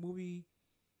was the movie,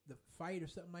 The Fight or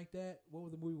something like that? What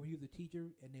was the movie where he was a teacher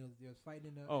and they was fighting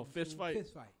in the Fist Fight.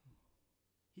 Fist Fight.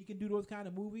 He can do those kind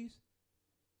of movies.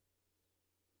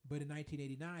 But in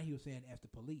 1989, he was saying F the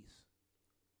police.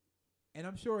 And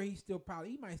I'm sure he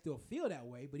might still feel that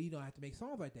way, but he don't have to make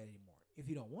songs like that anymore if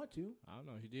he don't want to. I don't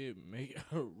know. He did make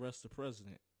Arrest the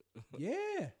President.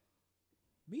 Yeah.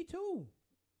 Me too.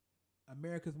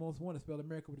 America's Most Wanted, spelled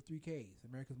America with 3 Ks.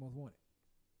 America's Most Wanted.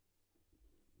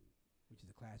 Which is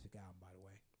a classic album, by the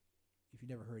way. If you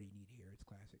never heard it, you need to hear it. It's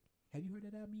classic. Have you heard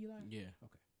that album, Eli? Yeah.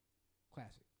 Okay.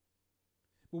 Classic.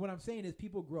 But what I'm saying is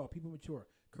people grow, people mature.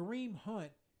 Kareem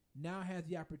Hunt now has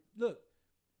the opportunity. Look,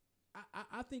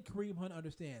 I think Kareem Hunt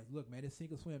understands. Look, man, it's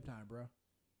sink or swim time, bro.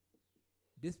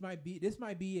 This might be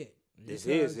it. This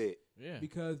is it. Yeah.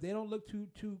 Because they don't look too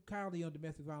kindly on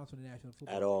domestic violence on the national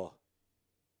football at all.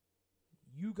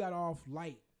 You got off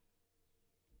light.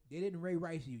 They didn't Ray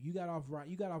Rice you. You got off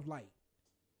light.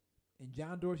 And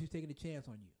John Dorsey's taking a chance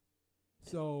on you.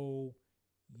 So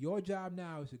your job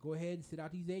now is to go ahead and sit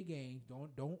out these 8 games.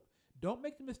 Don't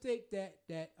make the mistake that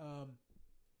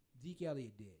Zeke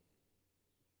Elliott did.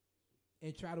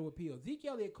 And try to appeal. Zeke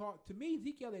Elliott cost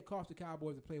the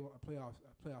Cowboys a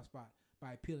playoff spot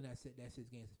by appealing that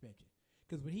 6-game suspension.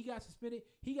 Because when he got suspended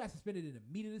in the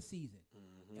meat of the season.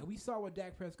 Mm-hmm. And we saw what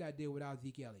Dak Prescott did without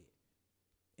Zeke Elliott.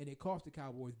 And it cost the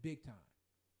Cowboys big time.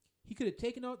 He could have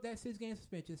taken out that 6-game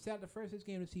suspension, sat the first 6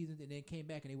 games of the season, and then came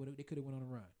back and they could have went on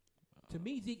a run. To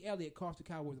me, Zeke Elliott cost the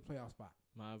Cowboys a playoff spot.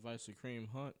 My advice to Kareem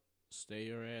Hunt: stay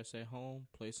your ass at home,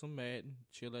 play some Madden,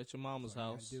 chill at your mama's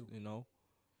house.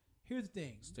 Here's the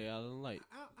thing: stay out of the light.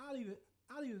 I'll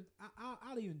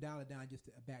even dial it down just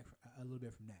back a little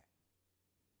bit from that.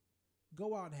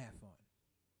 Go out and have fun,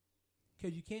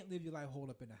 because you can't live your life holed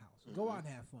up in the house. Mm-hmm. Go out and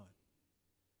have fun.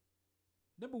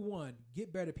 Number 1,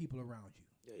 get better people around you.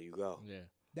 There you go. Yeah,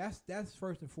 that's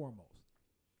first and foremost.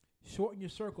 Shorten your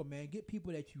circle, man. Get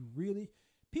people that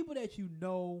you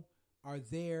know are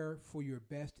there for your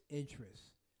best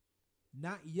interests.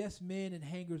 Not yes men and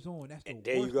hangers on. That's the worst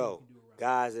there you go. Thing you can do around.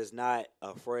 Guys is not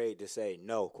afraid to say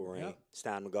no, Kareem. Yep. It's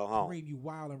time to go home. Kareem, you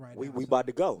wilding right now. We about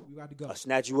to go. We about to go. I'll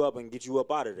snatch you up and get you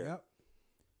up out of there. Yep.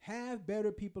 Have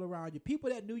better people around you. People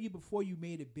that knew you before you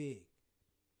made it big.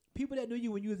 People that knew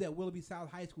you when you was at Willoughby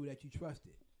South High School that you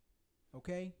trusted.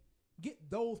 Okay? Get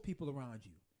those people around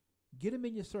you. Get them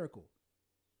in your circle.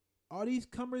 All these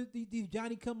comers, these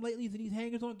Johnny-come-latelys and these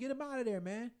hangers-on, get them out of there,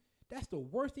 man. That's the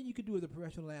worst thing you could do as a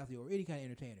professional athlete or any kind of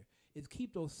entertainer is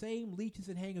keep those same leeches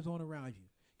and hangers-on around you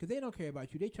because they don't care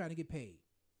about you. They're trying to get paid.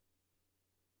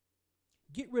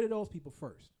 Get rid of those people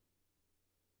first.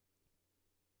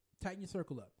 Tighten your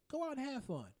circle up. Go out and have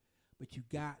fun. But you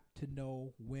got to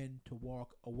know when to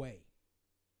walk away.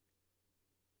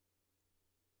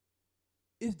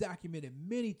 It's documented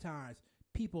many times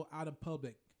people out in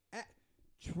public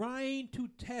trying to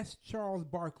test Charles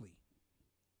Barkley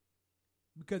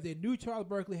because they knew Charles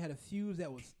Barkley had a fuse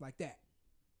that was like that.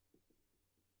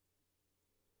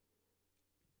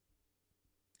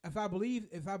 If I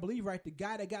believe right, the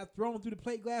guy that got thrown through the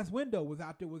plate glass window was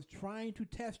out there was trying to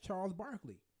test Charles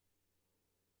Barkley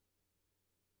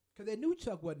because they knew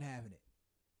Chuck wasn't having it.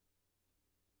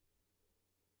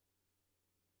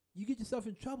 You get yourself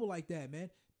in trouble like that,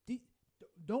 man.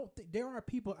 There are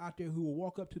people out there who will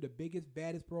walk up to the biggest,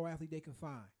 baddest pro athlete they can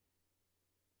find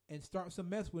and start some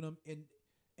mess with them. And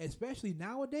especially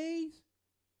nowadays,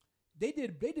 They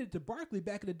did it to Barkley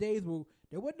back in the days where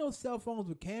there wasn't no cell phones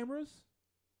with cameras.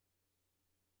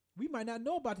 We might not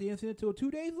know about the incident until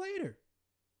 2 days later.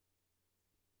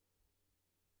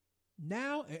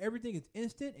 Now everything is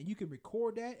instant, and you can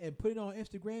record that and put it on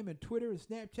Instagram and Twitter and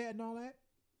Snapchat and all that.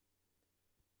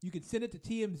 You can send it to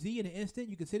TMZ in an instant.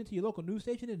 You can send it to your local news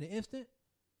station in an instant.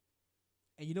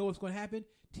 And you know what's going to happen?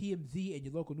 TMZ and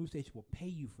your local news station will pay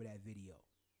you for that video.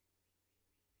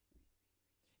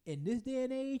 In this day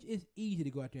and age, it's easy to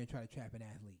go out there and try to trap an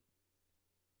athlete.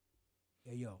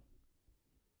 Hey, yo.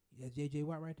 That's J.J.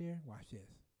 Watt right there? Watch this.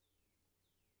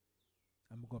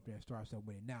 I'm going to go up there and start something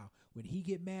with it. Now, when he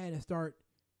get mad and start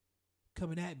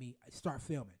coming at me, I start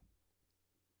filming.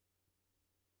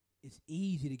 It's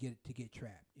easy to get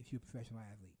trapped if you're a professional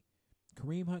athlete.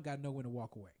 Kareem Hunt got to know when to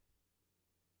walk away.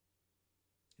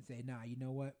 And say, nah, you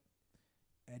know what?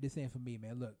 This ain't for me,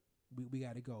 man. Look, we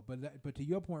got to go. But to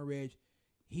your point, Reg,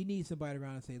 he needs somebody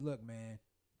around and say, look, man,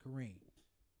 Kareem,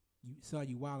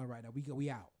 you wilding right now. We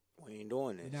out. We ain't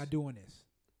doing this. We're not doing this.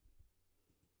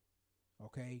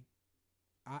 Okay?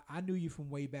 I knew you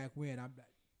from way back when. I'm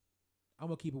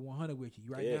gonna keep it 100 with you.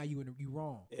 Right now, you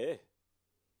wrong. Yeah.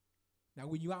 Now,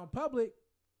 when you out in public,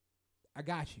 I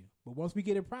got you. But once we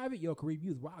get in private, yo, Kareem,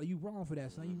 you wrong for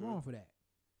that, son. You wrong for that.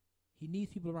 He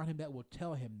needs people around him that will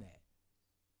tell him that.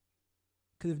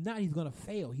 Because if not, he's gonna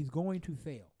fail. He's going to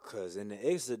fail. Because in the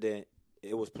incident,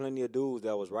 it was plenty of dudes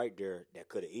that was right there that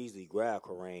could have easily grabbed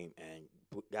Kareem and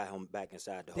got him back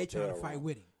inside the hotel room. They trying to fight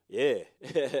with him. Yeah.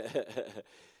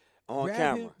 On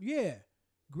camera.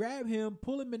 Grab him,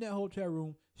 pull him in that hotel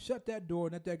room, shut that door,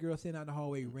 and let that girl stand out in the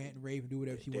hallway, rant and rave and do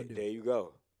whatever she want to do. There you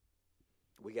go.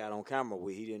 We got on camera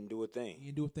where he didn't do a thing. He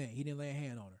didn't do a thing. He didn't lay a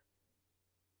hand on her.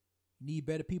 You need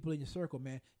better people in your circle,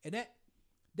 man. And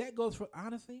that goes for,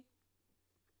 honestly,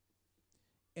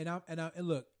 and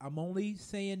look, I'm only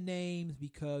saying names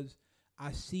because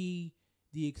I see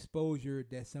the exposure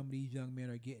that some of these young men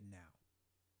are getting now.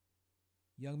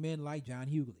 Young men like John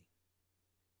Hughly.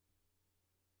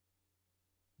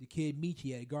 The kid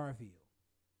Michi at Garfield.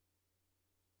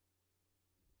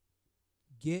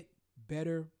 Get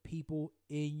better people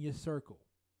in your circle.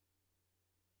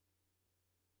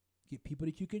 Get people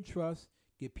that you can trust.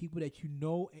 Get people that you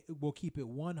know will keep it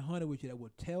 100 with you, that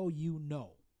will tell you no.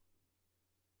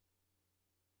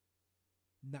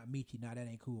 Not Michi. Nah, that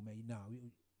ain't cool, man. No.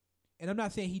 And I'm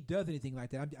not saying he does anything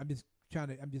like that. I'm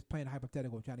just playing a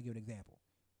hypothetical. I'm trying to give an example.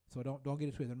 So don't get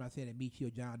it twisted. I'm not saying that Michi or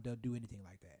John doesn't do anything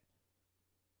like that.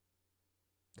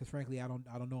 Because frankly, I don't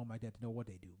know them like that to know what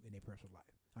they do in their personal life.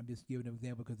 I'm just giving an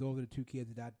example because those are the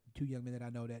two young men that I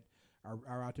know that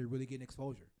are out there really getting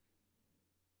exposure,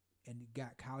 and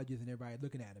got colleges and everybody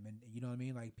looking at them, and you know what I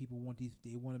mean. Like people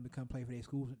they want them to come play for their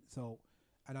schools. So,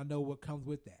 and I know what comes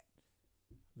with that.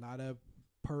 A lot of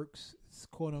perks,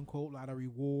 quote unquote, a lot of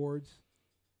rewards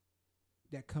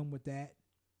that come with that.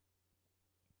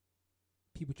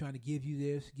 People trying to give you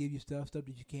this, give you stuff that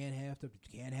you can't have, stuff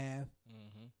that you can't have.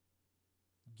 Mm-hmm.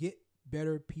 Get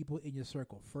better people in your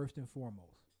circle, first and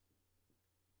foremost.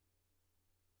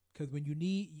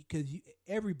 Because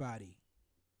everybody,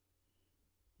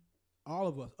 all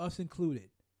of us included,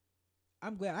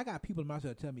 I'm glad I got people in my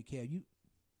circle tell me, Kev, you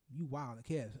wild.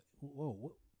 Kev,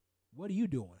 whoa, what are you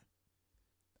doing?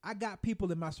 I got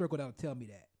people in my circle that'll tell me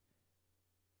that.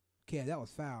 Kev, that was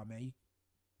foul, man.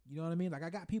 You know what I mean? Like, I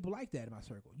got people like that in my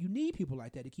circle. You need people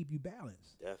like that to keep you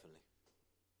balanced. Definitely.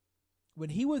 When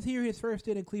he was here his first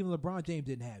stint in Cleveland, LeBron James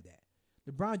didn't have that.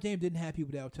 LeBron James didn't have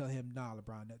people that would tell him, nah,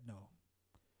 LeBron, no.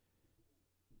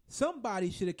 Somebody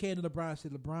should have came to LeBron and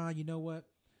said, LeBron, you know what?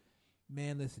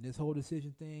 Man, listen, this whole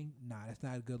decision thing, nah, that's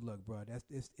not a good look, bro.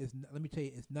 Let me tell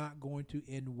you, it's not going to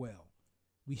end well.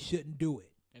 We shouldn't do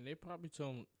it. And they probably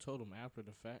told him after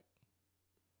the fact.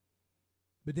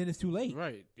 But then it's too late.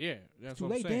 Right, yeah. That's too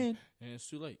what late I'm saying. then. And it's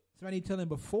too late. Somebody need to tell him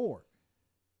before.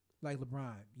 Like,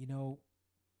 LeBron, you know,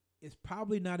 it's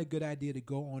probably not a good idea to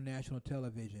go on national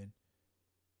television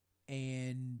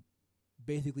and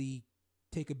basically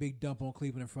take a big dump on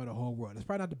Cleveland in front of the whole world. It's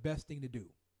probably not the best thing to do.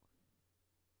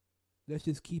 Let's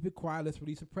just keep it quiet. Let's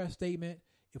release a press statement.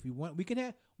 If we want, we can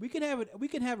have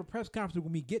a press conference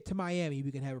when we get to Miami.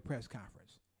 We can have a press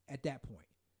conference at that point.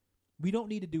 We don't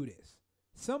need to do this.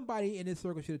 Somebody in his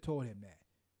circle should have told him that.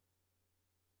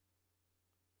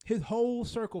 His whole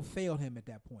circle failed him at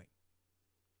that point.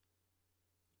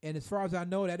 And as far as I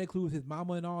know, that includes his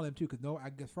mama and all of them too. Because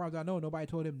as far as I know, nobody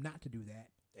told him not to do that.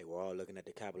 They were all looking at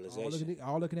the capitalization.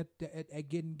 All looking at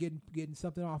getting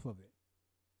something off of it.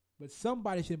 But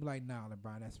somebody should be like, nah,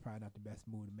 LeBron, that's probably not the best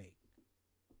move to make.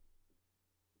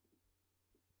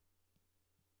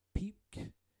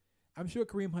 I'm sure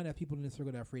Kareem Hunt has people in his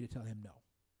circle that are afraid to tell him no.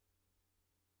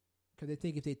 Because they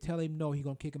think if they tell him no, he's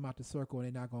going to kick him out the circle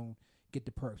and they're not going to get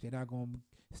the perks. They're not going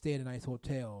to stay in the nice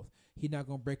hotels. He's not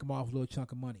going to break them off a little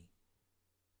chunk of money.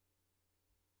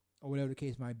 Or whatever the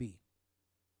case might be.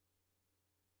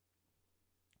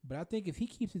 But I think if he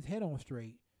keeps his head on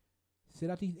straight,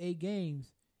 sit out these 8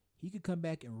 games, he could come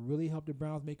back and really help the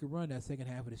Browns make a run that second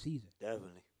half of the season.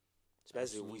 Definitely.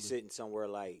 Especially if we sitting somewhere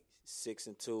like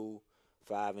 6-2,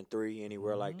 5-3,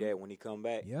 anywhere like that. When he come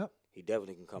back, he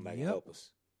definitely can come back and help us.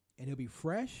 And he'll be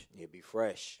fresh. He'll be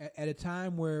fresh. At a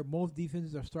time where most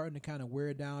defenses are starting to kind of wear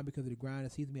it down because of the grind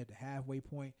of the season. We're at the halfway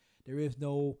point. There is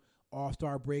no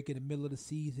all-star break in the middle of the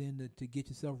season to get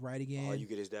yourself right again. All you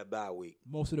get is that bye week.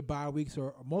 Most of the bye weeks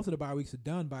are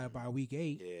done by week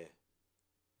 8. Yeah.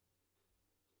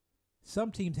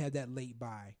 Some teams have that late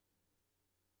bye.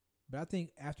 But I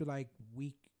think after like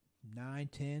week 9,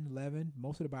 10, 11,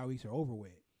 most of the bye weeks are over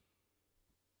with.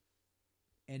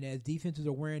 And as defenses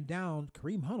are wearing down,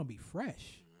 Kareem Hunt will be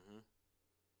fresh.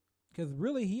 Because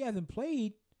really, he hasn't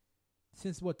played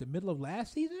since, the middle of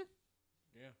last season?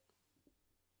 Yeah.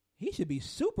 He should be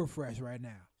super fresh right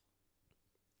now.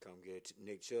 Come get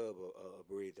Nick Chubb a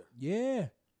breather. Yeah.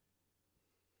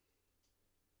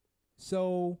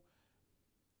 So,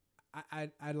 I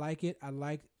like it. I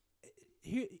like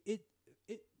here. It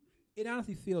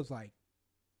honestly feels like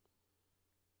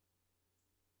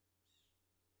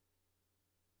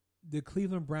the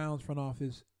Cleveland Browns front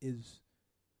office is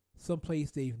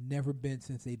someplace they've never been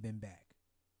since they've been back,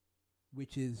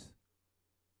 which is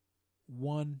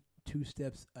 1-2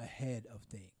 steps ahead of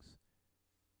things.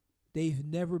 They've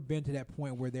never been to that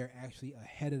point where they're actually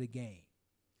ahead of the game.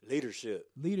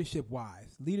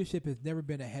 Leadership-wise. Leadership has never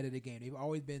been ahead of the game. They've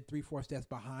always been 3-4 steps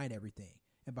behind everything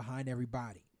and behind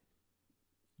everybody.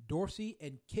 Dorsey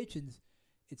and Kitchens,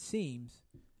 it seems,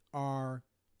 are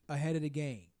ahead of the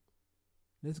game.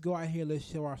 Let's go out here. Let's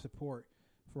show our support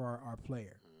for our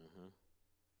player.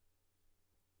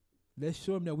 Let's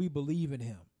show him that we believe in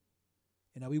him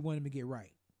and that we want him to get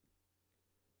right.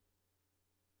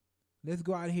 Let's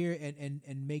go out here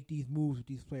and make these moves with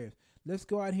these players. Let's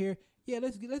go out here. Yeah,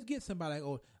 let's get somebody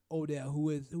like Odell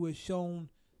who has shown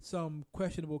some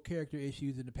questionable character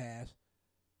issues in the past.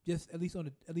 Just at least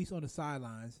on the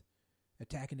sidelines,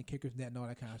 attacking the kickers and all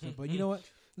that kind of stuff. But you know what?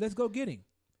 Let's go get him.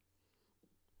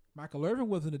 Michael Irvin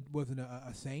wasn't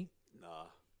a saint. Nah,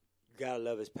 you gotta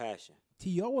love his passion.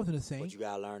 T.O. wasn't a saint. But you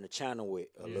gotta learn to channel it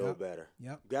a little better.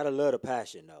 Yep. You gotta love the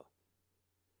passion though.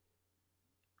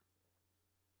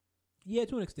 Yeah,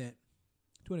 to an extent.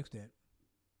 Like you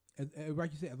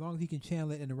said, as long as he can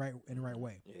channel it in the right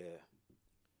way. Yeah.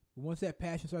 But once that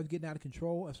passion starts getting out of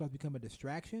control and starts becoming a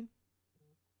distraction,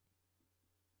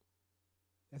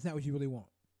 that's not what you really want.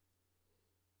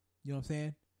 You know what I'm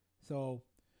saying? So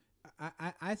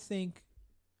I think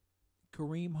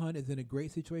Kareem Hunt is in a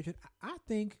great situation. I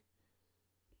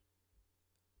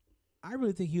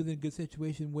really think he was in a good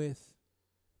situation with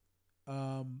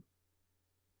in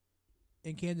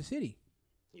Kansas City.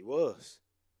 He was.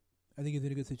 I think he's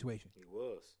in a good situation. He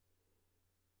was.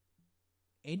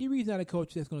 Andy Reid's not a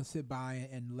coach that's going to sit by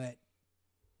and let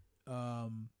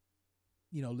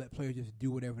let players just do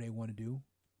whatever they want to do.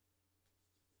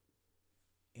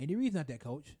 Andy Reid's not that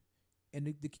coach. And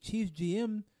the Chiefs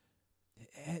GM,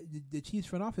 the Chiefs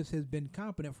front office has been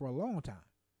competent for a long time.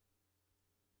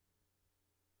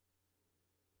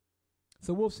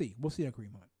 So we'll see. We'll see on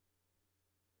Kareem Hunt.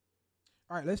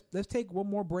 All right, let's take one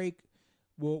more break.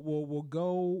 We'll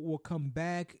go. We'll come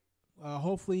back.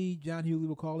 Hopefully, John Hughly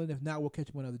will call in. If not, we'll catch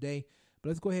him another day. But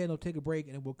let's go ahead and we'll take a break,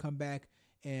 and then we'll come back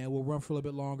and we'll run for a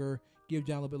little bit longer. Give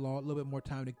John a little bit more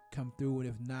time to come through, and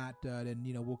if not, then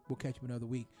we'll catch him another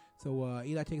week. So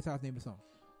Eli, take us out. Name of the song.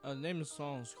 The name of the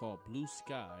song is called Blue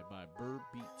Sky by Bird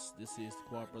Beats. This is the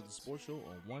Quad Brothers Sports Show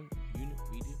on One Unit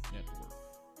Media Network.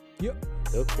 Yep.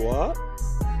 The Quad.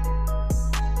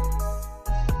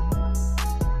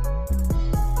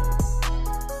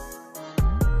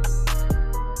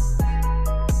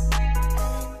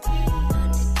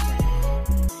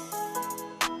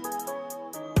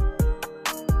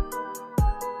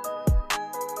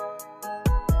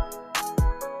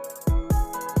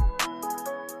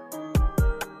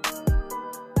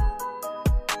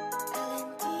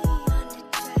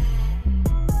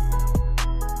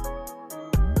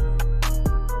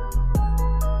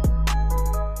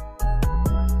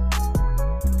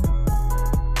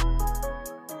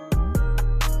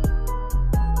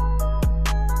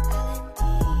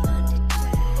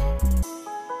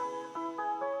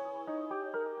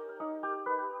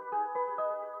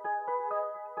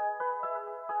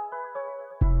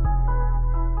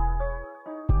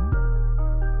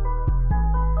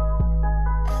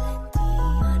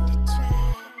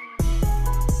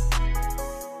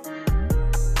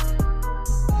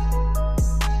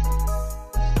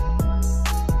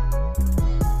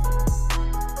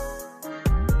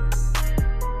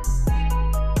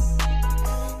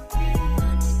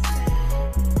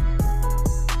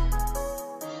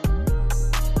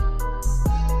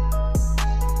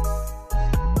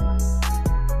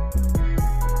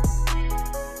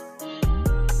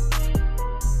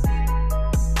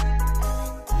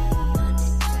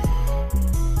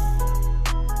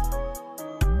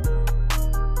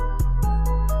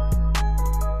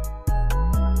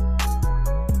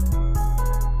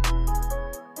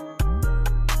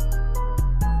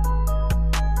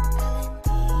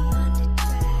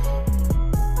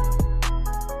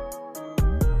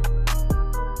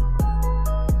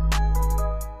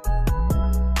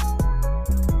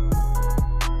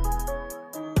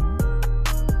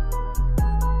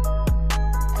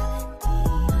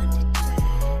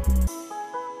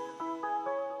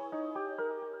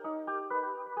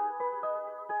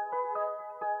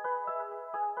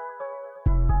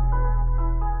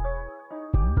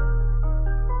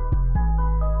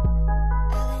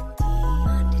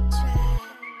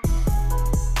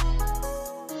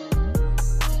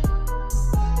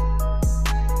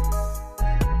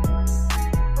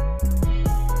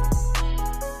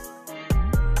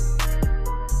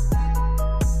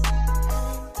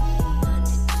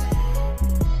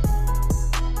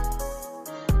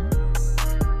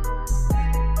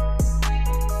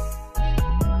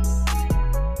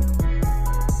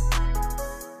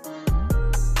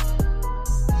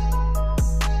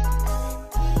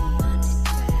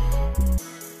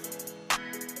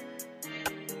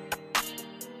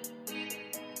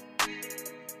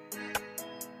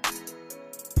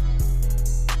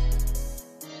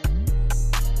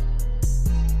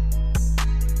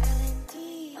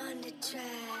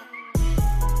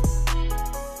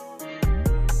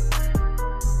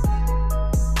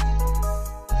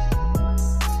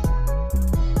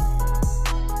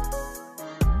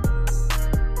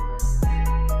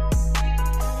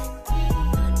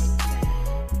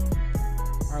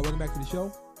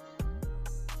 show.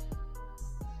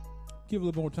 Give a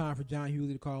little more time for John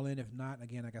Hughly to call in. If not,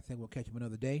 again, like I said, we'll catch him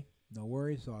another day. No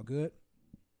worries. It's all good.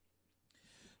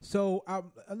 So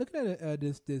I'm looking at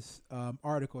this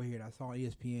article here that I saw on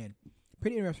ESPN.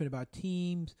 Pretty interesting about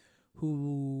teams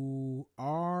who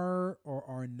are or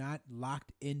are not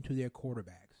locked into their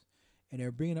quarterbacks. And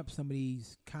they're bringing up some of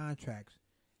these contracts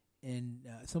and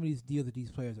some of these deals that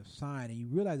these players have signed. And you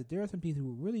realize that there are some teams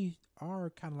who really are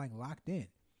kind of like locked in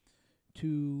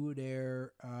to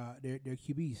their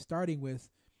QBs, starting with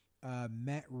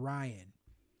Matt Ryan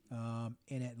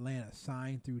in Atlanta,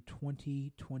 signed through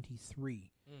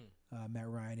 2023. Matt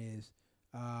Ryan is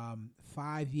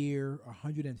 5-year,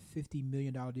 $150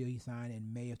 million deal he signed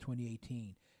in May of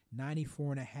 2018.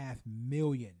 $94.5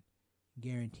 million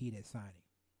guaranteed at signing.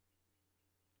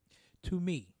 To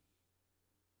me,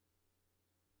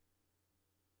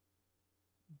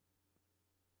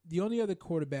 the only other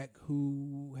quarterback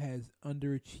who has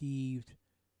underachieved,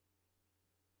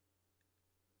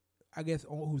 I guess,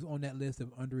 who's on that list of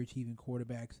underachieving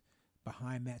quarterbacks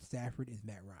behind Matt Stafford is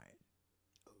Matt Ryan.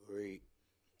 Agreed.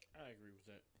 I agree with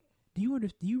that. Do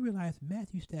you realize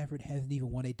Matthew Stafford hasn't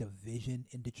even won a division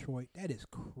in Detroit? That is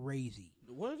crazy.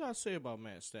 What did I say about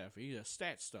Matt Stafford? He's a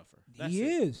stat stuffer. He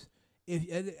is.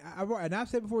 And I've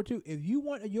said before too, if you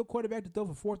want your quarterback to throw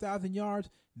for 4,000 yards,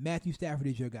 Matthew Stafford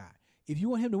is your guy. If you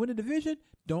want him to win a division,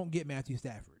 don't get Matthew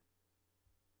Stafford.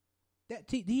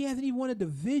 He hasn't even won a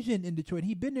division in Detroit.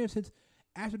 He's been there since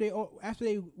after they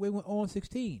went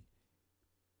 0-16.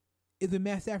 Is when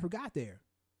Matt Stafford got there.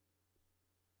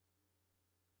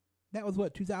 That was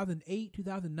what, 2008,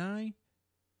 2009?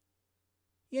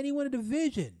 He hadn't even won a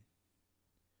division.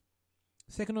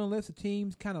 Second on the list of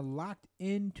teams kind of locked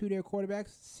into their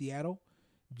quarterbacks, Seattle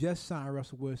just signed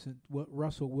Russell Wilson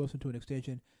to an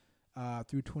extension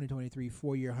through 2023,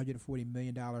 4-year, $140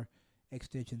 million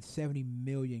extension, $70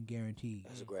 million guaranteed.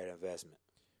 That's a great investment.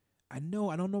 I know.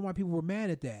 I don't know why people were mad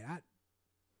at that.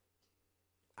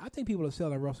 I think people are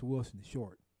selling Russell Wilson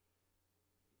short.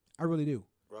 I really do.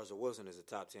 Russell Wilson is a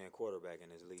top 10 quarterback in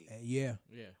his league. Yeah,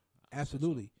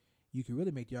 absolutely. So. You can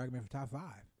really make the argument for top 5.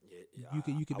 Yeah, you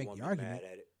can make the argument. Mad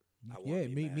at it. Yeah,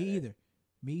 me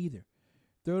either.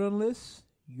 Third on the list,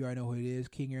 you already know who it is.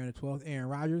 King Aaron the 12th, Aaron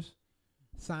Rodgers,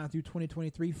 signed through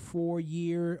 2023,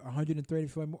 4-year,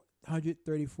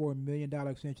 $134 million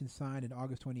extension signed in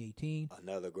August 2018.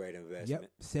 Another great investment.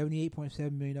 Yep,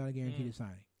 $78.7 million guaranteed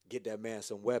signing. Get that man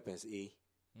some weapons, E.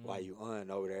 While you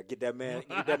over there, get that man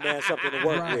something to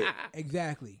work with.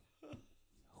 Exactly.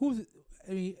 I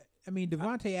mean,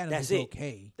 Devontae Adams is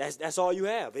okay. That's all you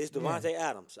have. It's Devontae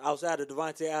Adams. Outside of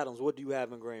Devontae Adams, what do you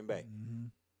have in Green Bay? Mm-hmm.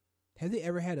 Has he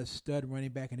ever had a stud running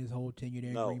back in his whole tenure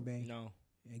there in Green Bay? No.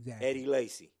 Exactly. Eddie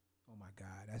Lacy. Oh my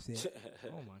God, that's it.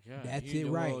 Oh my God, that's it,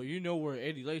 right? You know where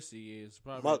Eddie Lacy is?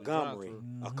 Probably Montgomery,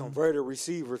 a converted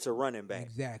receiver to running back.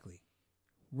 Exactly.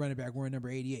 Running back wearing number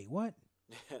 88. What?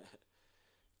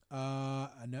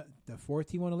 The fourth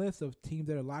team on the list of teams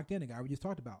that are locked in, the guy we just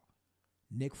talked about,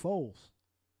 Nick Foles,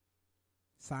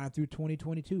 signed through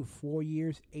 2022, 4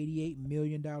 years, $88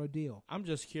 million deal. I'm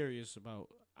just curious,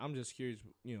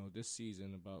 this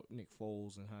season about Nick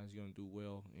Foles and how he's going to do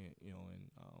well, in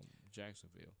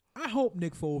Jacksonville. I hope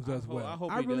Nick Foles does well.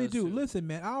 I really do. Too. Listen,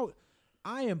 man,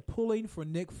 I am pulling for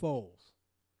Nick Foles.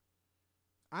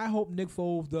 I hope Nick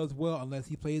Foles does well, unless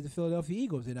he plays the Philadelphia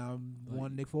Eagles, and I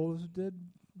want Nick Foles to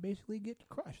basically get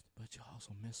crushed. But you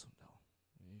also miss him, though.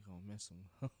 You're gonna miss him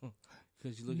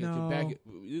because you look at your backup.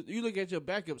 You look at your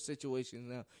backup situation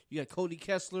now. You got Cody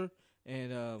Kessler and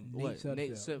Nate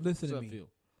Sudfeld. Listen to me.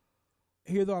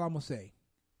 Here's all I'm gonna say.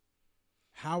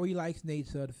 Howie likes Nate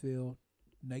Sudfeld,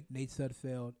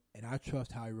 and I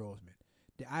trust Howie Roseman.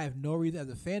 I have no reason, as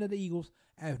a fan of the Eagles,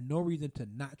 I have no reason to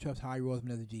not trust Howie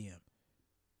Roseman as a GM.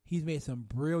 He's made some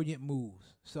brilliant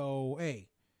moves. So, hey,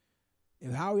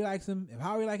 if Howie likes him, if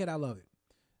Howie like it, I love it.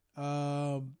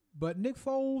 But Nick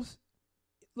Foles,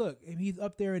 look, he's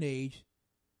up there in age.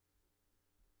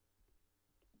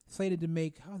 Slated to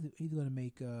make, he's going to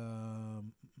make,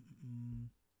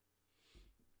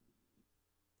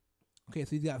 okay,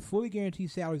 so he's got fully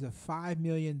guaranteed salaries of $5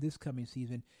 million this coming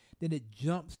season. Then it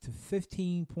jumps to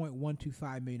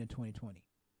 $15.125 million in 2020.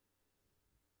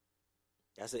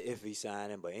 That's an iffy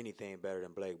signing, but anything better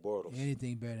than Blake Bortles.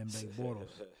 Anything better than Blake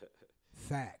Bortles.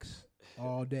 Facts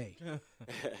all day.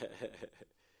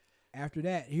 After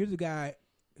that, here's a guy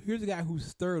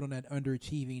who's third on that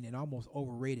underachieving and almost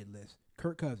overrated list.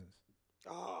 Kirk Cousins.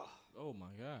 Oh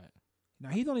my God. Now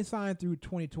he's only signed through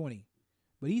 2020,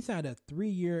 But he signed a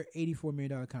 3-year, $84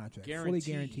 million contract, fully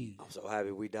guaranteed. I'm so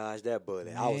happy we dodged that bullet.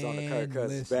 I was on the Kirk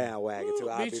Cousins listen. bandwagon, too.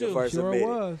 I'll be too. the first Sure to admit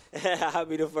was. it. I'll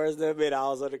be the first to admit I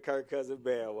was on the Kirk Cousins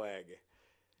bandwagon.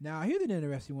 Now, here's an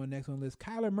interesting one next on the list.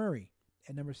 Kyler Murray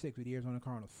at number 6 with the Arizona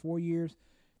Cardinals. 4 years,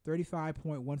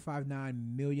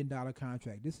 $35.159 million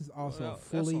contract. This is also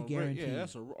fully guaranteed. Yeah,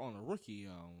 that's on a rookie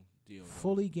deal.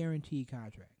 Fully guaranteed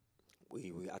contract.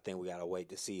 I think we gotta wait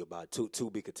to see about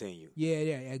to be continued. Yeah,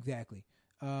 exactly.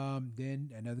 Then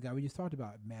another guy we just talked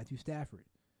about, Matthew Stafford,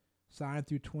 signed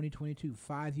through 2022,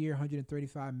 5-year,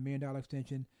 $135 million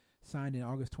extension, signed in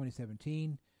August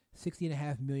 2017,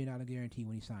 $60.5 million guarantee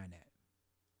when he signed that.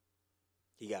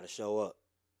 He got to show up.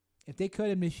 If they cut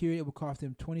him this year, it would cost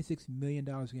them $26 million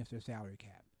against their salary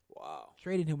cap. Wow.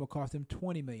 Trading him will cost them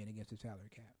 $20 million against their salary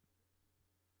cap.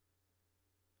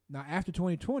 Now, after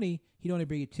 2020, he'd only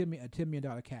bring a $10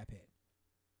 million cap hit.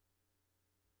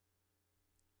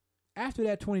 After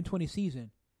that 2020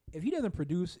 season, if he doesn't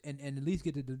produce and at least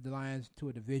get the Lions to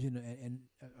a division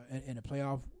and a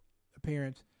playoff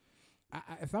appearance,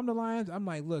 if I'm the Lions, I'm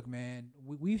like, look, man,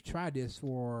 we've tried this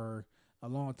for a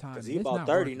long time. Because he's about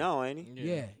 30 now, ain't he?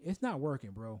 Yeah, it's not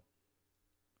working, bro.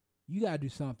 You got to do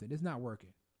something. It's not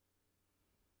working.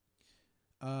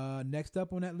 Next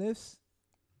up on that list,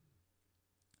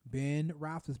 Ben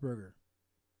Roethlisberger.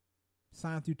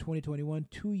 Signed through 2021,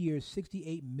 2 years,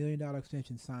 $68 million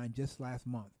extension signed just last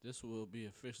month. This will be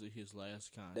officially his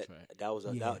last contract. That was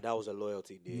a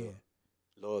loyalty deal. Yeah.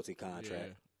 Loyalty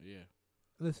contract. Yeah.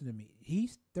 Listen to me.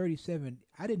 He's 37.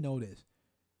 I didn't know this.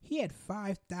 He had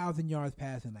 5,000 yards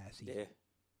passing last season.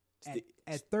 Yeah.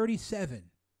 At 37.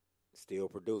 Still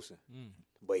producing.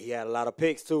 But he had a lot of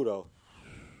picks, too, though.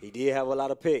 He did have a lot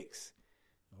of picks.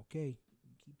 Okay.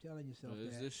 Keep telling yourself But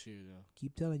it's that. this year, though.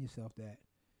 Keep telling yourself that.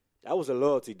 That was a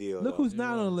loyalty deal. Look though. who's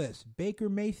not on the list. Baker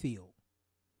Mayfield.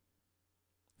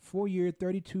 4-year,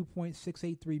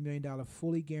 $32.683 million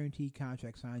fully guaranteed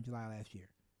contract signed July last year.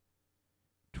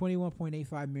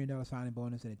 $21.85 million signing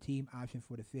bonus and a team option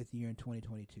for the 5th year in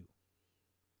 2022.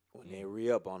 When they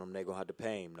re-up on him, they're going to have to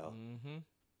pay him, though. Mm-hmm.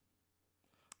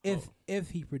 If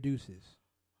he produces.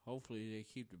 Hopefully they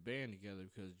keep the band together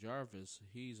because Jarvis,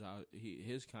 he's out.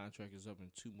 His contract is up in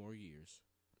 2 more years.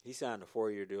 He signed a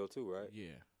 4-year deal, too, right?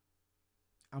 Yeah.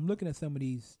 I'm looking at some of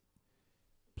these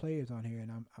players on here,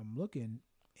 and I'm looking,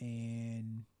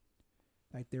 and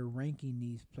like they're ranking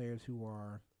these players who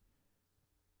are,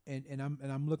 and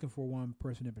I'm looking for one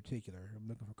person in particular. I'm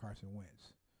looking for Carson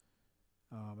Wentz,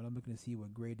 and I'm looking to see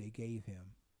what grade they gave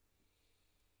him.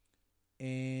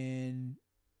 And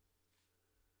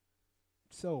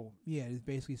so, yeah, it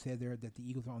basically said there that the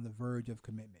Eagles are on the verge of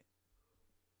commitment.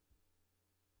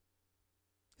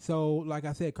 So, like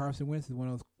I said, Carson Wentz is one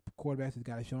of those quarterbacks that's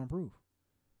got to show and prove.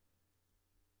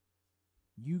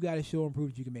 You got to show and prove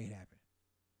that you can make it happen.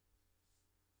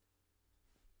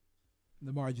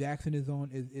 Lamar Jackson is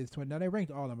 20. Now they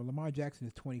ranked all of them, but Lamar Jackson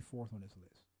is 24th on this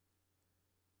list.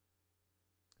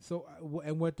 So,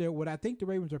 and what I think the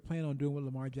Ravens are planning on doing with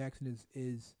Lamar Jackson is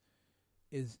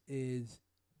it's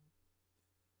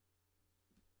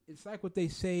like what they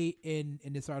say in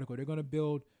this article. They're going to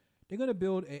build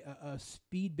a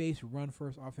speed-based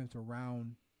run-first offense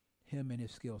around him and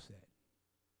his skill set.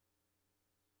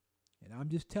 And I'm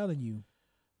just telling you,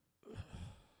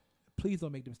 please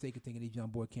don't make the mistake of thinking these young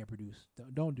boys can't produce.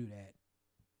 Don't do that.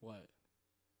 What?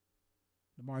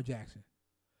 Lamar Jackson.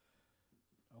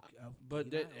 Okay, but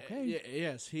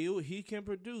yes, he can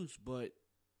produce, but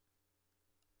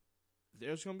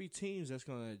there's going to be teams that's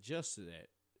going to adjust to that.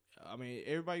 I mean,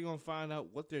 everybody going to find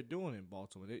out what they're doing in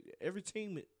Baltimore. Every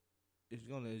team is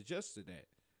going to adjust to that.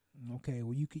 Okay,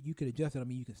 well you could adjust it. I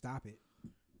mean, you can stop it.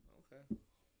 Okay.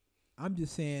 I'm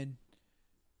just saying,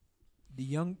 the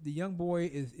young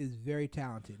boy is very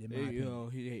talented in my opinion. You know,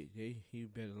 he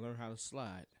better learn how to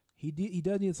slide. He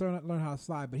does need to learn how to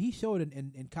slide, but he showed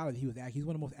in college he was accurate. He's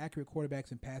one of the most accurate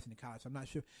quarterbacks in passing in college. So I'm not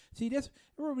sure. See,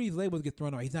 remember these labels get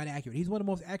thrown out. He's not accurate. He's one of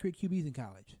the most accurate QBs in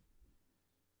college.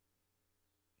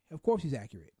 Of course, he's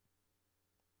accurate.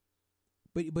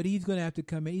 But he's going to have to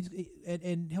come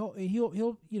in.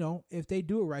 He'll you know, if they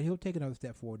do it right, he'll take another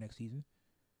step forward next season.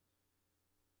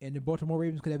 And the Baltimore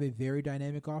Ravens could have a very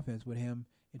dynamic offense with him.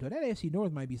 And so that AFC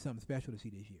North might be something special to see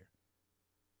this year.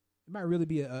 It might really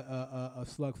be a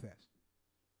slugfest.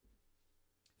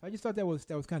 I just thought that was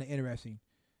kind of interesting,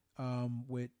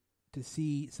 to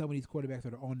see some of these quarterbacks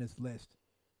that are on this list,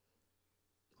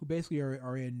 who basically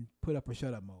are in put up or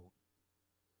shut up mode.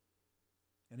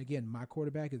 And again, my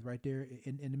quarterback is right there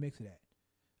in the mix of that.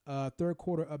 Third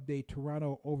quarter update: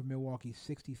 Toronto over Milwaukee,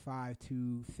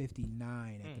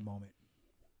 65-59 at the moment.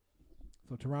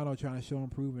 So Toronto trying to show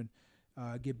improvement.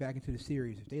 get back into the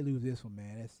series. If they lose this one,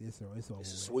 man, it's over.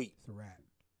 It's sweet. It's a wrap.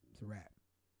 It's a wrap.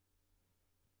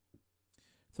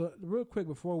 So real quick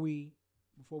before we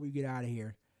get out of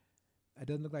here, it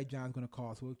doesn't look like John's going to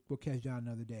call, so we'll catch John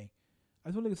another day. I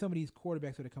just want to look at some of these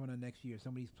quarterbacks that are coming on next year.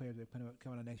 Some of these players that are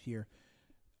coming on next year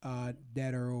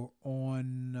that are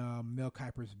on Mel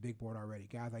Kiper's big board already.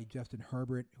 Guys like Justin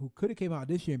Herbert, who could have came out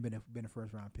this year and been a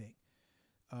first round pick.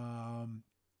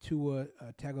 Tua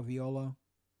Tagovailoa,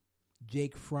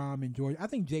 Jake Fromm in Georgia. I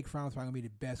think Jake Fromm is probably going to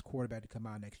be the best quarterback to come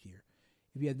out next year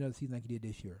if he has another season like he did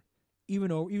this year. Even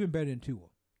better than Tua.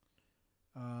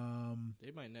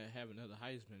 They might not have another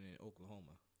Heisman in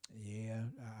Oklahoma. Yeah,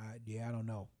 I don't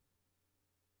know.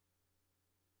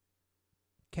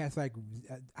 Cats like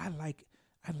I like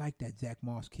that Zach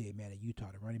Moss kid, man, at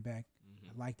Utah, the running back.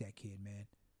 I like that kid, man.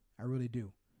 I really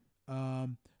do. So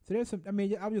there's some. I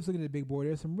mean, I was just looking at the big board.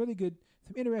 There's some really good,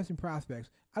 some interesting prospects.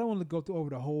 I don't want to go through over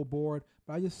the whole board,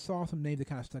 but I just saw some names that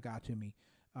kind of stuck out to me.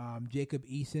 Jacob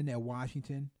Eason at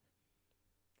Washington.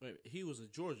 Wait, he was a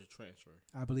Georgia transfer.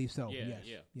 I believe so. Yeah,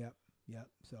 yes. yeah. Yep.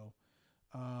 So,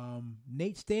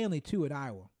 Nate Stanley too at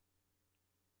Iowa.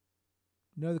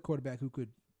 Another quarterback who could.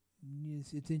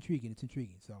 It's intriguing.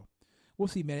 So, we'll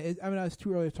see, man. It's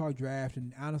too early to talk draft,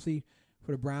 and honestly,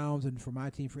 for the Browns and for my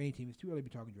team, for any team, it's too early to be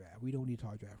talking draft. We don't need to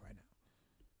talk draft right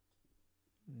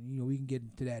now. We can get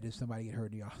into that if somebody get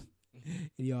hurt in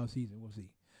the off season. We'll see.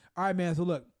 All right, man. So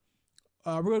look,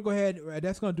 we're gonna go ahead.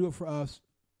 That's gonna do it for us.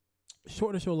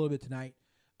 Shorten the show a little bit tonight.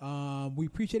 We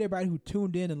appreciate everybody who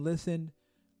tuned in and listened.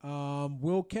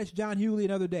 We'll catch John Hughly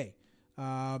another day.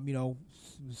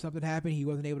 Something happened. He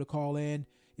wasn't able to call in.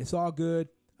 It's all good.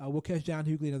 We'll catch John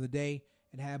Hughly another day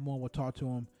and have him on. We'll talk to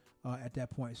him at that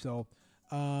point. So,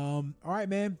 all right,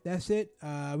 man. That's it.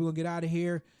 We're going to get out of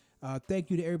here.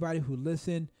 Thank you to everybody who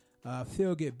listened.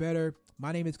 Feel Get Better.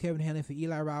 My name is Kevin Hanley for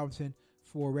Eli Robinson.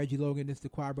 For Reggie Logan, this is the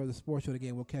Quad Brothers Sports Show.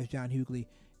 Again, we'll catch John Hughly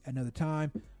another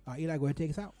time. Eli, go ahead and take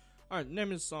us out. All right, the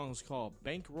name of the song is called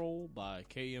Bankroll by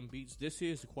KM Beats. This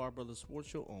is the Quad Brothers Sports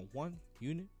Show on One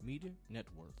Unit Media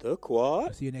Network. The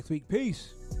Quad. See you next week.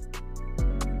 Peace.